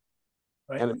binary,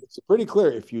 right? And it's pretty clear.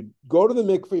 If you go to the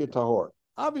mikveh, you're tahor.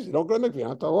 Obviously, don't go to the mikveh, you're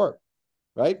not tahor,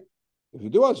 right? If you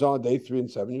do hazah on day 3 and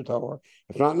 7, you're tahor.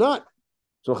 If not, not.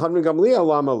 So Chaim Gamliel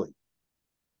lamali.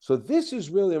 So this is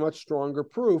really a much stronger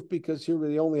proof, because here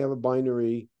we only have a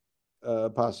binary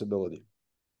possibility.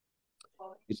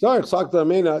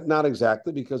 Not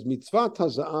exactly, because mitzvah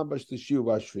taza'ah b'shlishi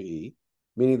u'b'shvi'i,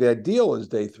 meaning the ideal is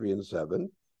day 3 and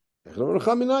 7.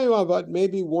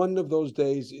 Maybe one of those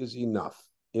days is enough.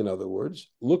 In other words,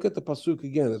 look at the pasuk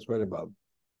again. That's right above.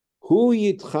 Hu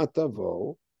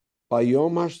yitchatavo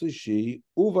bayom hashlishi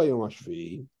uvayom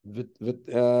hashvi'i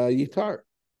yitar.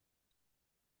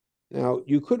 Now,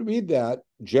 you could read that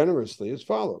generously as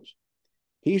follows.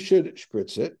 He should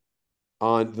spritz it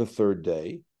on the 3rd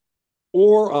day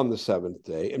or on the 7th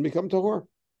day and become tahor.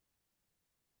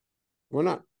 Why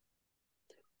not?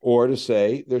 Or to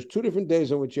say, there's 2 different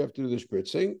days on which you have to do the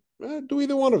spritzing. Do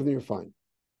either one of them, you're fine.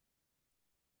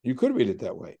 You could read it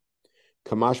that way.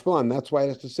 Kamash Malan, that's why it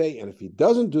has to say, and if he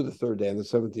doesn't do the 3rd day and the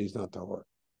 7th day, he's not tahor.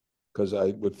 Because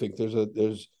I would think there's a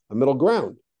middle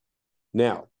ground.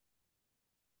 Now,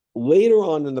 later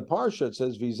on in the parsha, it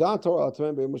says,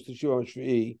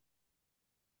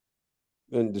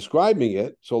 and describing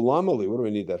it, so lamali, what do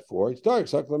we need that for? It's dark.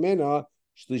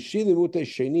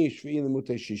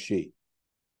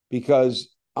 Because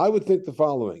I would think the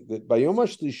following, that by Yom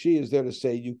HaShlishi is there to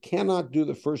say you cannot do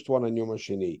the first one on Yom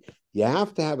HaSheni. You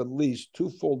have to have at least 2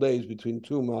 full days between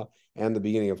Tuma and the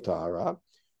beginning of Tahara.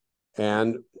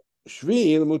 And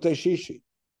Shvi L'mutei Shishi,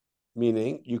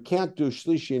 meaning you can't do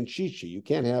Shlishi and Shishi. You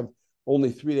can't have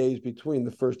only 3 days between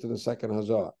the first and the second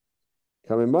Hazah.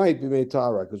 Might be made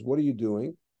Tahara, because what are you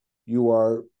doing? You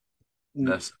are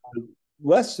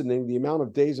lessening the amount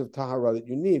of days of Tahara that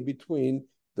you need between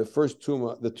the first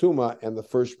Tuma and the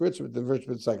first spritz, the first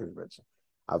spritz, second spritz.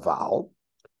 Aval,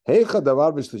 if I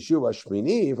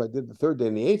did the 3rd day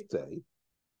and the 8th day,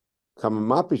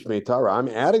 I'm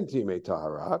adding to Yimei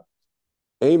Tahara,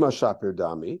 Ema Shapir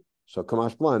Dami. So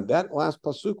Kamash Plan, that last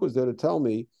pasuk was there to tell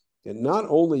me that not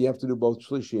only you have to do both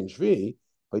Shlishi and Shvi,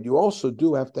 but you also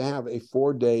do have to have a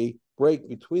 4-day break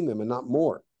between them and not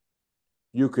more.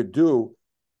 You could do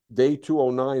day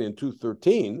 209 and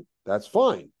 213, that's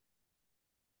fine.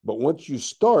 But once you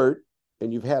start,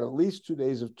 and you've had at least 2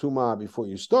 days of Tumah before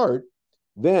you start,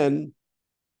 then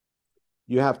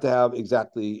you have to have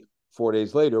exactly 4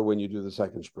 days later when you do the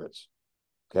second spritz.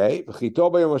 Okay? So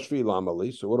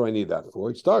what do I need that for?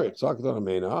 It starts.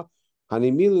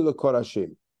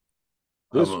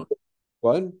 This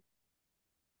what?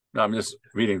 No, I'm just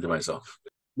reading to myself.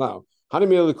 Now, in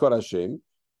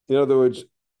other words,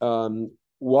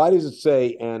 why does it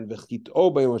say, and at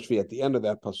the end of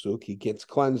that pasuk, he gets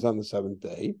cleansed on the 7th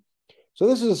day? So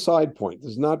this is a side point.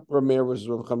 This is not Rameir versus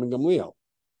Rav Chaim Gamliel,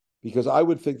 because I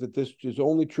would think that this is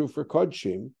only true for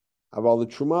Kodshim, of all the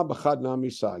Truma B'chad Nami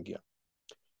Sagya.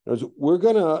 We're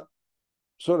going to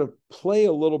sort of play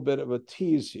a little bit of a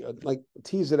tease here, like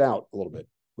tease it out a little bit,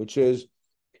 which is,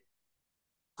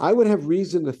 I would have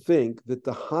reason to think that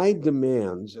the high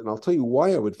demands, and I'll tell you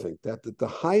why I would think that the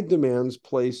high demands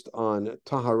placed on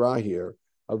Tahara here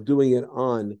of doing it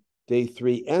on day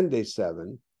 3 and day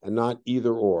 7, and not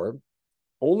either or,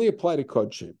 only apply to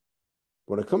Kodshim.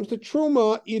 When it comes to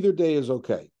Truma, either day is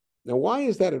okay. Now, why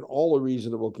is that at all a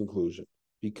reasonable conclusion?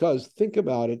 Because think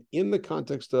about it in the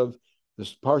context of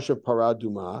this Parsha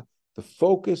Paraduma, the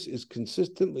focus is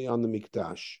consistently on the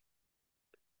Mikdash.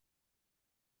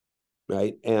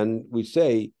 Right, and we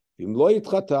say, right,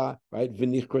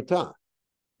 v'nichrata.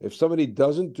 If somebody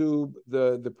doesn't do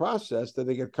the process, then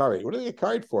they get carried. What do they get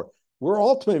carried for? We're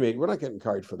all Tmei. We're not getting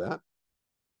carried for that.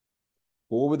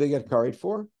 Well, what would they get carried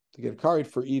for? To get carried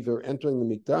for either entering the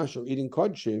Mikdash or eating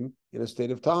Kodshim in a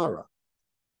state of Tahara.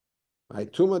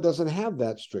 Right, Tuma doesn't have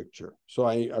that stricture. So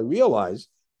I realize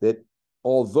that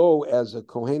although as a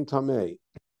Kohen Tameh,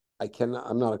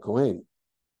 I'm not a Kohen,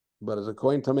 but as a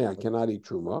Kohen Tameh, I cannot eat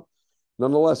Truma.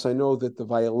 Nonetheless, I know that the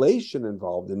violation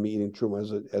involved in me eating Truma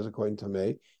as a Kohen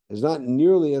Tameh is not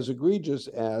nearly as egregious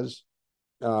as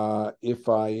if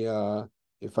I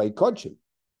eat Kodshim.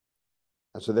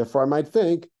 And so therefore I might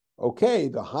think, okay,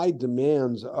 the high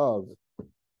demands of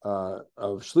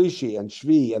Shlishi and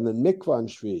Shvi and the Mikvah and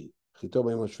Shvi,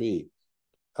 Chitobah and Shvi,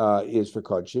 is for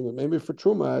Kodshim, but maybe for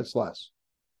Truma it's less.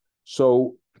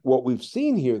 So what we've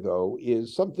seen here, though,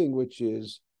 is something which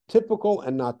is typical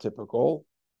and not typical,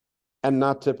 and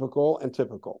not typical and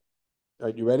typical. All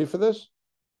right, you ready for this?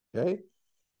 Okay.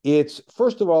 It's,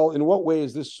 first of all, in what way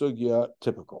is this sugya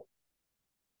typical?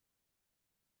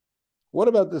 What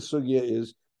about this sugya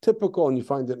is typical and you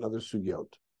find it in other sugyot?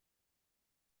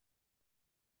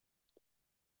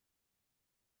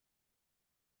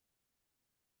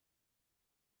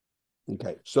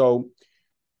 Okay, so,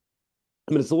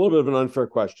 I mean, it's a little bit of an unfair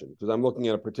question because I'm looking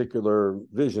at a particular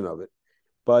vision of it,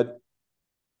 but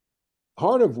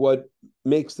part of what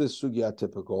makes this sugya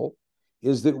typical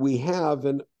is that we have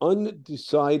an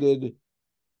undecided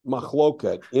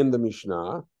machloket in the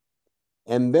Mishnah,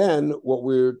 and then what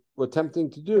we're attempting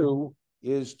to do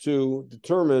is to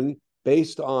determine,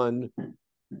 based on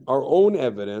our own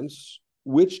evidence,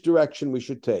 which direction we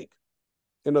should take.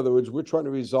 In other words, we're trying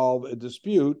to resolve a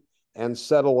dispute and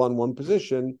settle on one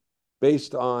position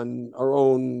based on our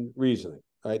own reasoning.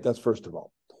 Right? That's first of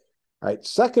all. Right.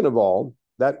 Second of all,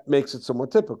 that makes it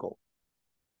somewhat typical.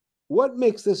 What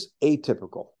makes this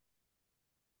atypical?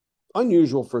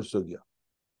 Unusual for sugya.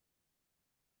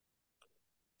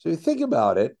 So you think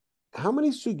about it, how many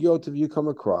sugyot have you come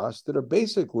across that are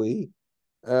basically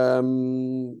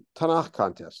Tanakh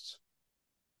contests?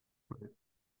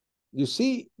 You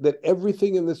see that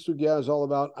everything in this sugya is all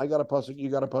about, I got a pasuk, you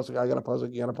got a pasuk, I got a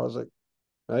pasuk, you got a pasuk,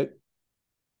 right?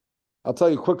 I'll tell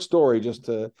you a quick story just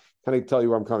to kind of tell you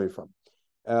where I'm coming from.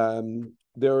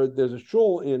 There's a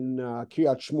shul in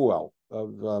Kiryat Shmuel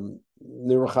of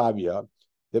Nirachavia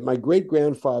that my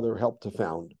great-grandfather helped to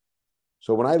found.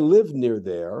 So when I lived near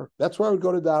there, that's where I would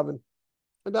go to daven.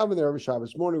 I davened there every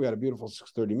Shabbos morning. We had a beautiful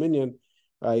 6:30 minyan,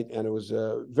 right? And it was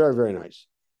very, very nice.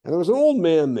 And there was an old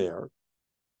man there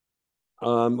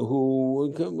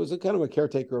who was a kind of a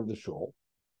caretaker of the shul.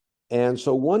 And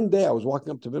so one day I was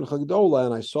walking up to Mincha Gedola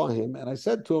and I saw him and I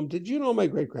said to him, "Did you know my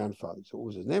great-grandfather?" So what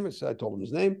was his name? I told him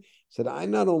his name. He said, "I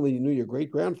not only knew your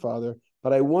great-grandfather,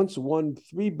 but I once won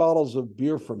 3 bottles of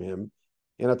beer from him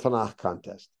in a Tanakh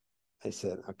contest." I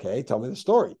said, "Okay, tell me the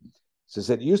story." So he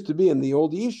said, it used to be in the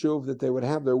old Yishuv that they would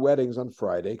have their weddings on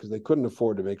Friday because they couldn't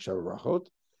afford to make Sheva Brachot.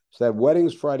 So they had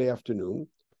weddings Friday afternoon,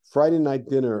 Friday night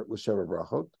dinner was Sheva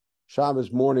Brachot,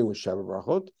 Shabbos morning was Sheva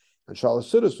Brachot, and Shalas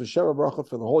Sudas was Sheva Brachot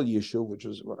for the whole Yishuv, which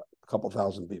was a couple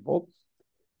thousand people.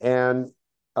 And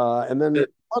then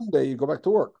Monday you go back to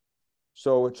work.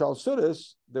 So at Shalas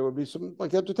Sudas, there would be some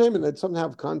like entertainment. They'd some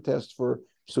have contests for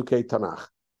Sukkei Tanakh.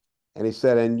 And he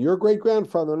said, and your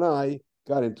great-grandfather and I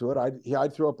got into it.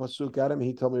 I'd throw a pasuk at him.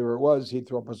 He'd tell me where it was. He'd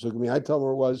throw a pasuk at me. I'd tell him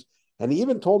where it was. And he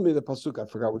even told me the pasuk. I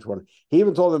forgot which one. He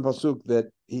even told him pasuk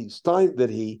that he stymied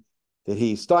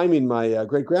my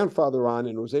great-grandfather on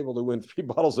and was able to win 3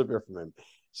 bottles of beer from him.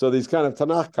 So these kind of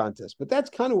Tanakh contests. But that's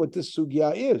kind of what this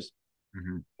sugya is.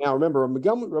 Mm-hmm. Now, remember,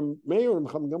 Meir and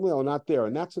Gamliel are not there.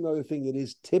 And that's another thing that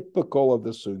is typical of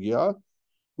the sugya,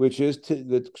 which is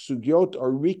that sugyot are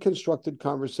reconstructed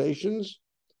conversations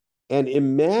and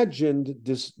imagined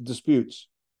disputes.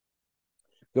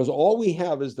 Because all we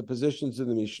have is the positions in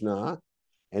the Mishnah,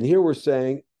 and here we're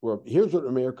saying, well, here's what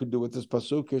Rameir could do with this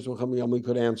pasuk, here's what Chami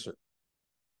could answer.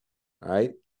 All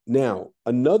right? Now,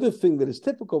 another thing that is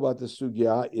typical about the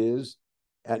sugya is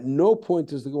at no point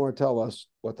does the Gemara tell us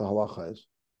what the halacha is.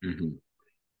 Mm-hmm.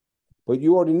 But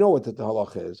you already know what the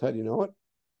halacha is. How do you know it?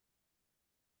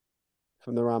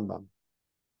 From the Rambam.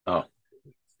 Oh.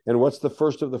 And what's the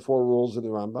first of the 4 rules in the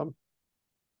Rambam?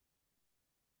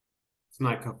 It's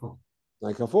not kaful.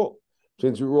 Not kaful.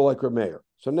 Since we rule like Rameir.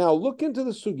 So now look into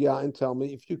the sugya and tell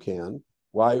me, if you can,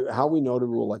 how we know to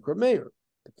rule like Rameir.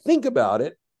 Think about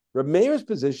it. Rameir's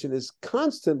position is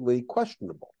constantly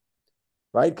questionable,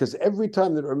 right? Because every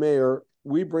time that Rameir,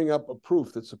 we bring up a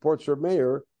proof that supports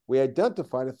Rameir, we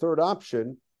identified a third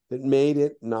option that made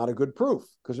it not a good proof.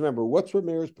 Because remember, what's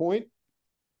Rameir's point?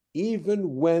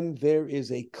 Even when there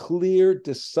is a clear,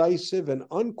 decisive, and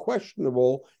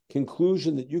unquestionable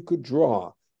conclusion that you could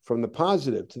draw from the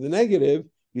positive to the negative,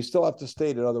 you still have to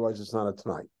state it, otherwise it's not a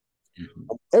Tanai.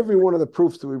 Mm-hmm. Every one of the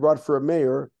proofs that we brought for a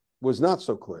mayor was not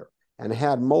so clear and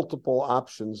had multiple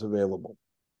options available.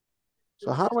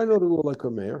 So how do I know to rule like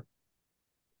a mayor?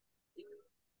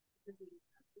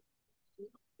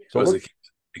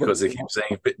 Because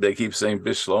they keep saying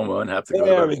Bishloma and have to go.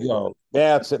 There we go.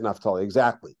 That's it, Naftali.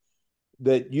 Exactly.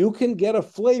 That you can get a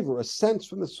flavor, a sense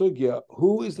from the sugya.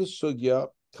 Who is the sugya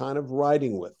kind of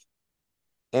riding with?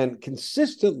 And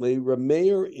consistently,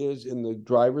 Rameir is in the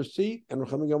driver's seat, and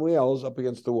Rechami Gamliel is up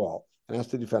against the wall and has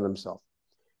to defend himself.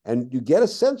 And you get a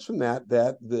sense from that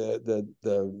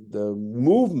the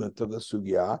movement of the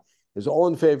sugya is all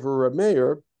in favor of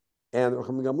Rameir, and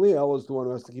Rechami Gamliel is the one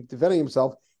who has to keep defending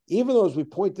himself. Even though, as we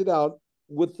pointed out,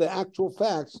 with the actual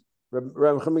facts,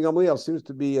 Rechami Gamliel seems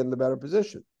to be in the better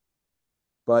position.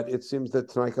 But it seems that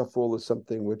Tanai Kaful is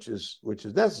something which is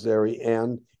necessary,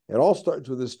 and it all starts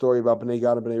with this story about Bnei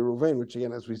Gad and Bnei Ruvain, which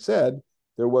again, as we said,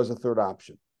 there was a third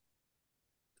option.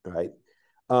 All right.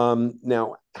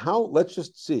 Now, let's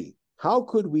just see. How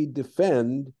could we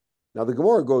defend? Now, the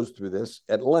Gemara goes through this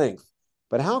at length,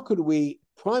 but how could we,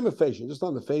 prima facie, just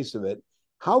on the face of it,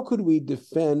 how could we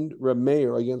defend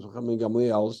Rameir against Rechami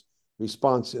Gamliel's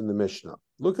response in the Mishnah?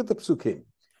 Look at the psukim.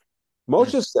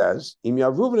 Moshe says, "Im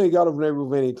yavru bnei Gad v'nei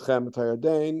Ruvain itchem et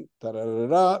hayarden,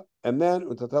 And then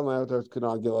they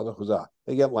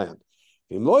get land.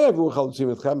 And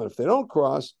if they don't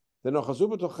cross, then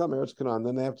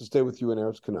they have to stay with you in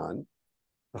Eretz Canaan.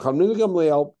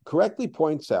 Gamliel correctly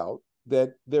points out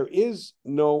that there is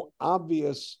no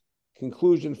obvious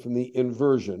conclusion from the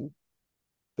inversion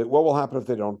that what will happen if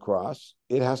they don't cross.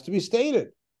 It has to be stated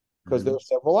because there are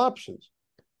several options.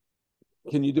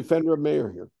 Can you defend Reb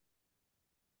Meir here?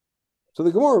 So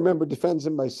the Gemara, remember, defends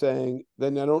him by saying,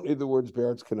 then I don't need the words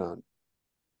Be'eretz Canaan.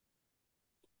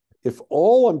 If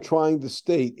all I'm trying to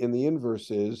state in the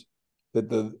inverse is that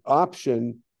the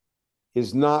option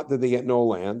is not that they get no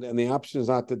land, and the option is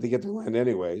not that they get the land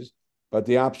anyways, but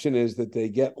the option is that they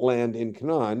get land in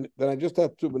Canaan, then I just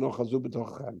have to b'nochazu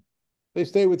b'tochachem. They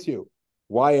stay with you.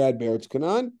 Why add Be'eretz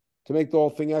Canaan? To make the whole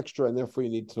thing extra, and therefore you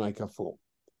need Tanai Kaful.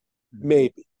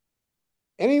 Maybe.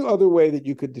 Any other way that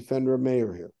you could defend Reb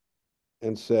Meir here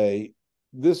and say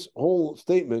this whole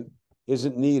statement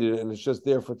isn't needed and it's just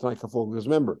there for Tanai Kaful? Because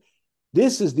remember,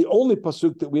 this is the only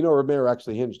pasuk that we know Reb Meir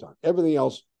actually hinged on. Everything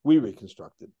else we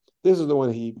reconstructed. This is the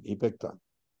one he picked on.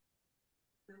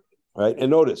 Right?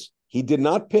 And notice, he did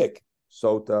not pick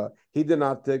Sota. He did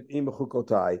not pick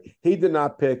Imachukotai. He did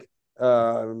not pick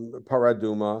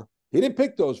Paraduma. He didn't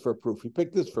pick those for proof. He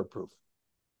picked this for proof.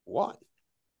 Why?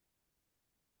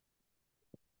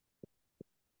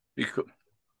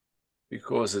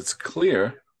 Because it's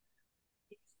clear,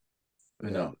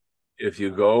 if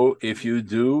you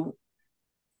do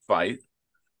fight,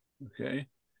 okay,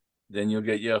 then you'll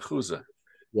get Yahuza.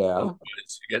 Yeah.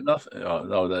 Otherwise, you get nothing. Oh,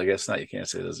 no, I guess not. You can't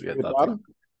say it doesn't get nothing.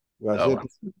 Yeah,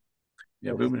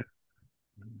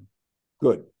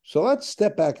 good. So let's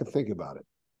step back and think about it.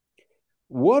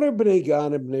 What are Bnei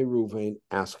Gad and Bnei Ruvain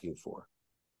asking for?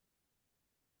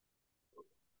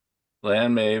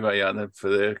 Land made by for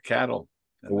their cattle.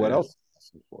 And what else are they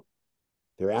asking for?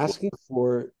 They're asking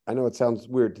for, I know it sounds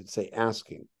weird to say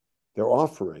asking, they're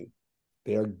offering,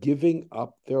 they are giving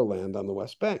up their land on the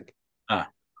West Bank.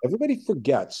 Everybody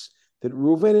forgets that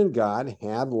Reuven and Gad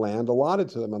had land allotted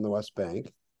to them on the West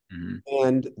Bank,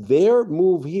 and their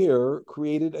move here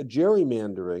created a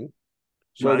gerrymandering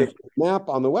so that the map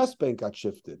on the West Bank got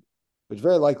shifted, which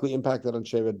very likely impacted on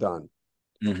Shevet Dan,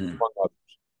 among others.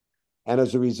 And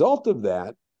as a result of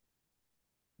that,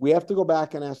 we have to go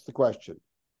back and ask the question.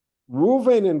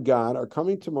 Reuven and Gad are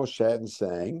coming to Moshe and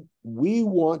saying, we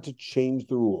want to change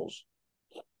the rules.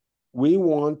 We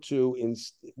just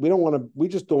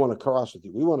don't want to cross with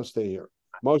you. We want to stay here.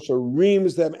 Moshe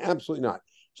reams them, absolutely not.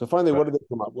 So finally, what do they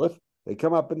come up with? They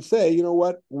come up and say, you know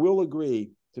what? We'll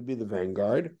agree to be the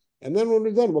vanguard. And then when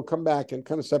we're done, we'll come back and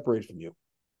kind of separate from you.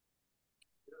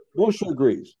 Moshe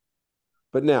agrees.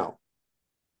 But now,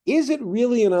 is it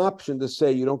really an option to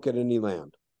say you don't get any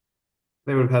land?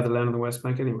 They would have had the land on the West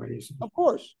Bank anyway. Of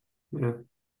course. Yeah.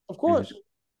 Of course.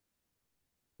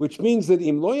 Which means that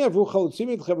it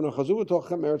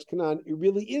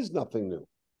really is nothing new.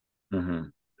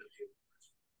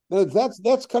 Now,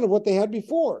 that's kind of what they had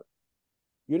before.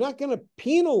 You're not going to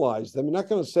penalize them. You're not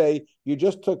going to say you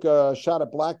just took a shot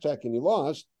at blackjack and you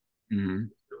lost. You're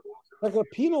not going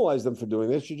to penalize them for doing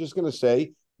this. You're just going to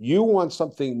say, you want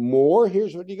something more,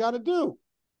 here's what you got to do.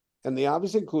 And the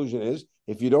obvious conclusion is,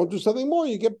 if you don't do something more,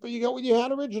 you get what you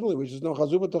had originally, which is no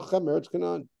chazuba tochem eretz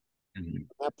Canaan. The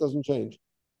map doesn't change.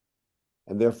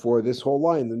 And therefore, this whole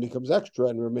line then becomes extra,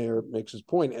 and Rameir makes his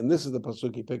point. And this is the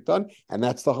pasuk he picked on, and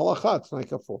that's the halacha. It's not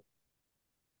kaful.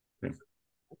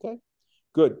 Okay,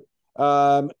 good.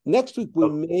 Next week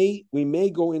we may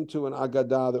go into an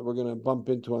agadah that we're going to bump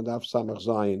into on Daf Samach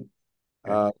Zayin,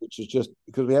 which is just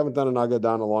because we haven't done an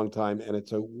agadah in a long time, and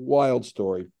it's a wild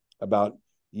story about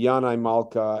Yanai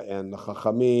Malka and the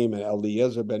Chachamim and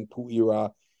Eliezer ben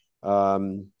Pu'ira.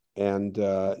 And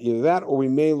either that, or we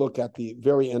may look at the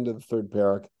very end of the third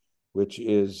parak, which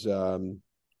is actually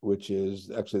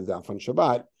the Daf on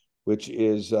Shabbat, which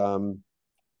is the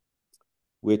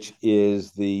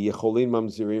Yecholin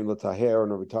Mamzerim L'Taher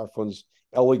and Rabbi Tarfon's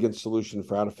elegant solution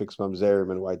for how to fix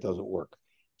Mamzerim and why it doesn't work.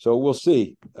 So we'll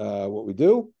see what we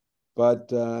do, but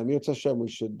Mirz Hashem, we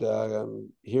should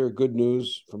hear good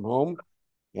news from home,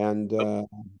 and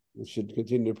we should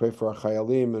continue to pray for our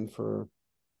Chayalim and for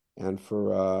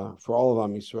all of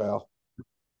Am Yisrael.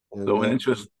 And, so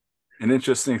an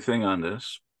interesting thing on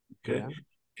this, okay,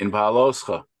 in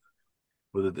Baaloscha,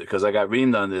 because I got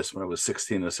reamed on this when I was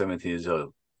 16 or 17 years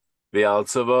old.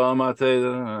 What's on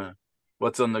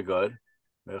the God?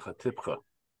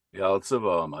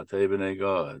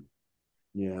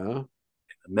 Yeah.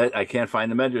 I can't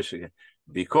find the medrash again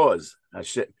because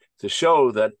to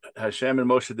show that Hashem and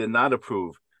Moshe did not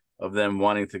approve of them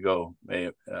wanting to go.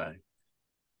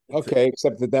 Okay,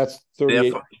 except that's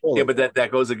 38. Yeah, but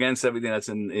that goes against everything that's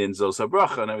in Zosa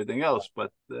Bracha and everything else.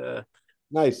 But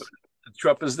nice. The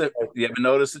Trupp is different. You ever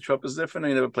notice the Trupp is different, or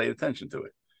you never paid attention to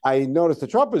it? I noticed the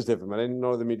Trupp is different, but I didn't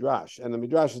know the Midrash. And the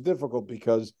Midrash is difficult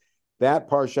because that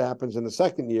parsha happens in the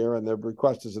second year, and the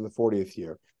request is in the 40th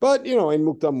year. But in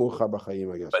Muktam Muchar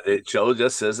B'Chaim, I guess. But the Joe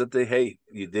just says that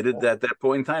you did it at that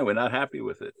point in time. We're not happy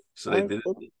with it, so they did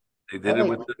it. They did it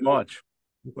with March,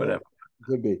 whatever.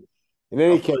 Could be. In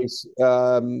any case,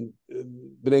 Bnei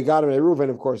Gad and Reuven,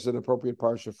 of course, is an appropriate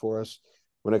parsha for us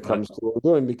when it comes to what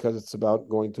we're doing because it's about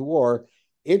going to war.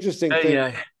 Interesting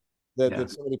thing that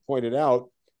somebody pointed out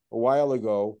a while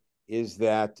ago is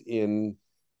that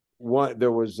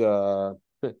there was a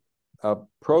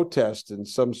protest in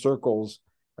some circles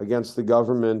against the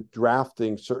government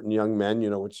drafting certain young men,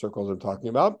 which circles I'm talking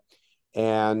about.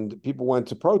 And people went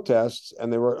to protests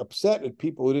and they were upset at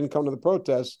people who didn't come to the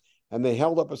protests. And they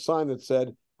held up a sign that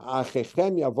said, will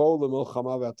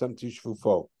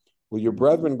your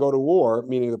brethren go to war,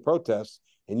 meaning the protests,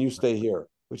 and you stay here?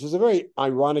 Which is a very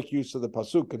ironic use of the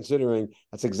pasuk, considering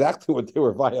that's exactly what they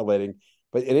were violating.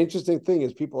 But an interesting thing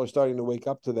is people are starting to wake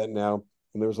up to that now,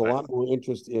 and there's a lot more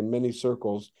interest in many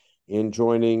circles in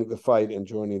joining the fight and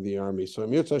joining the army. So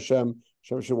Amir Hashem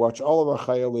should watch all of our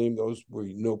chayalim, those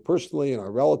we know personally and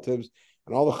our relatives,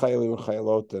 and all the chayalim and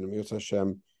chayalot, and Amir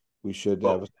Hashem, we should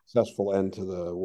have a successful end to the war.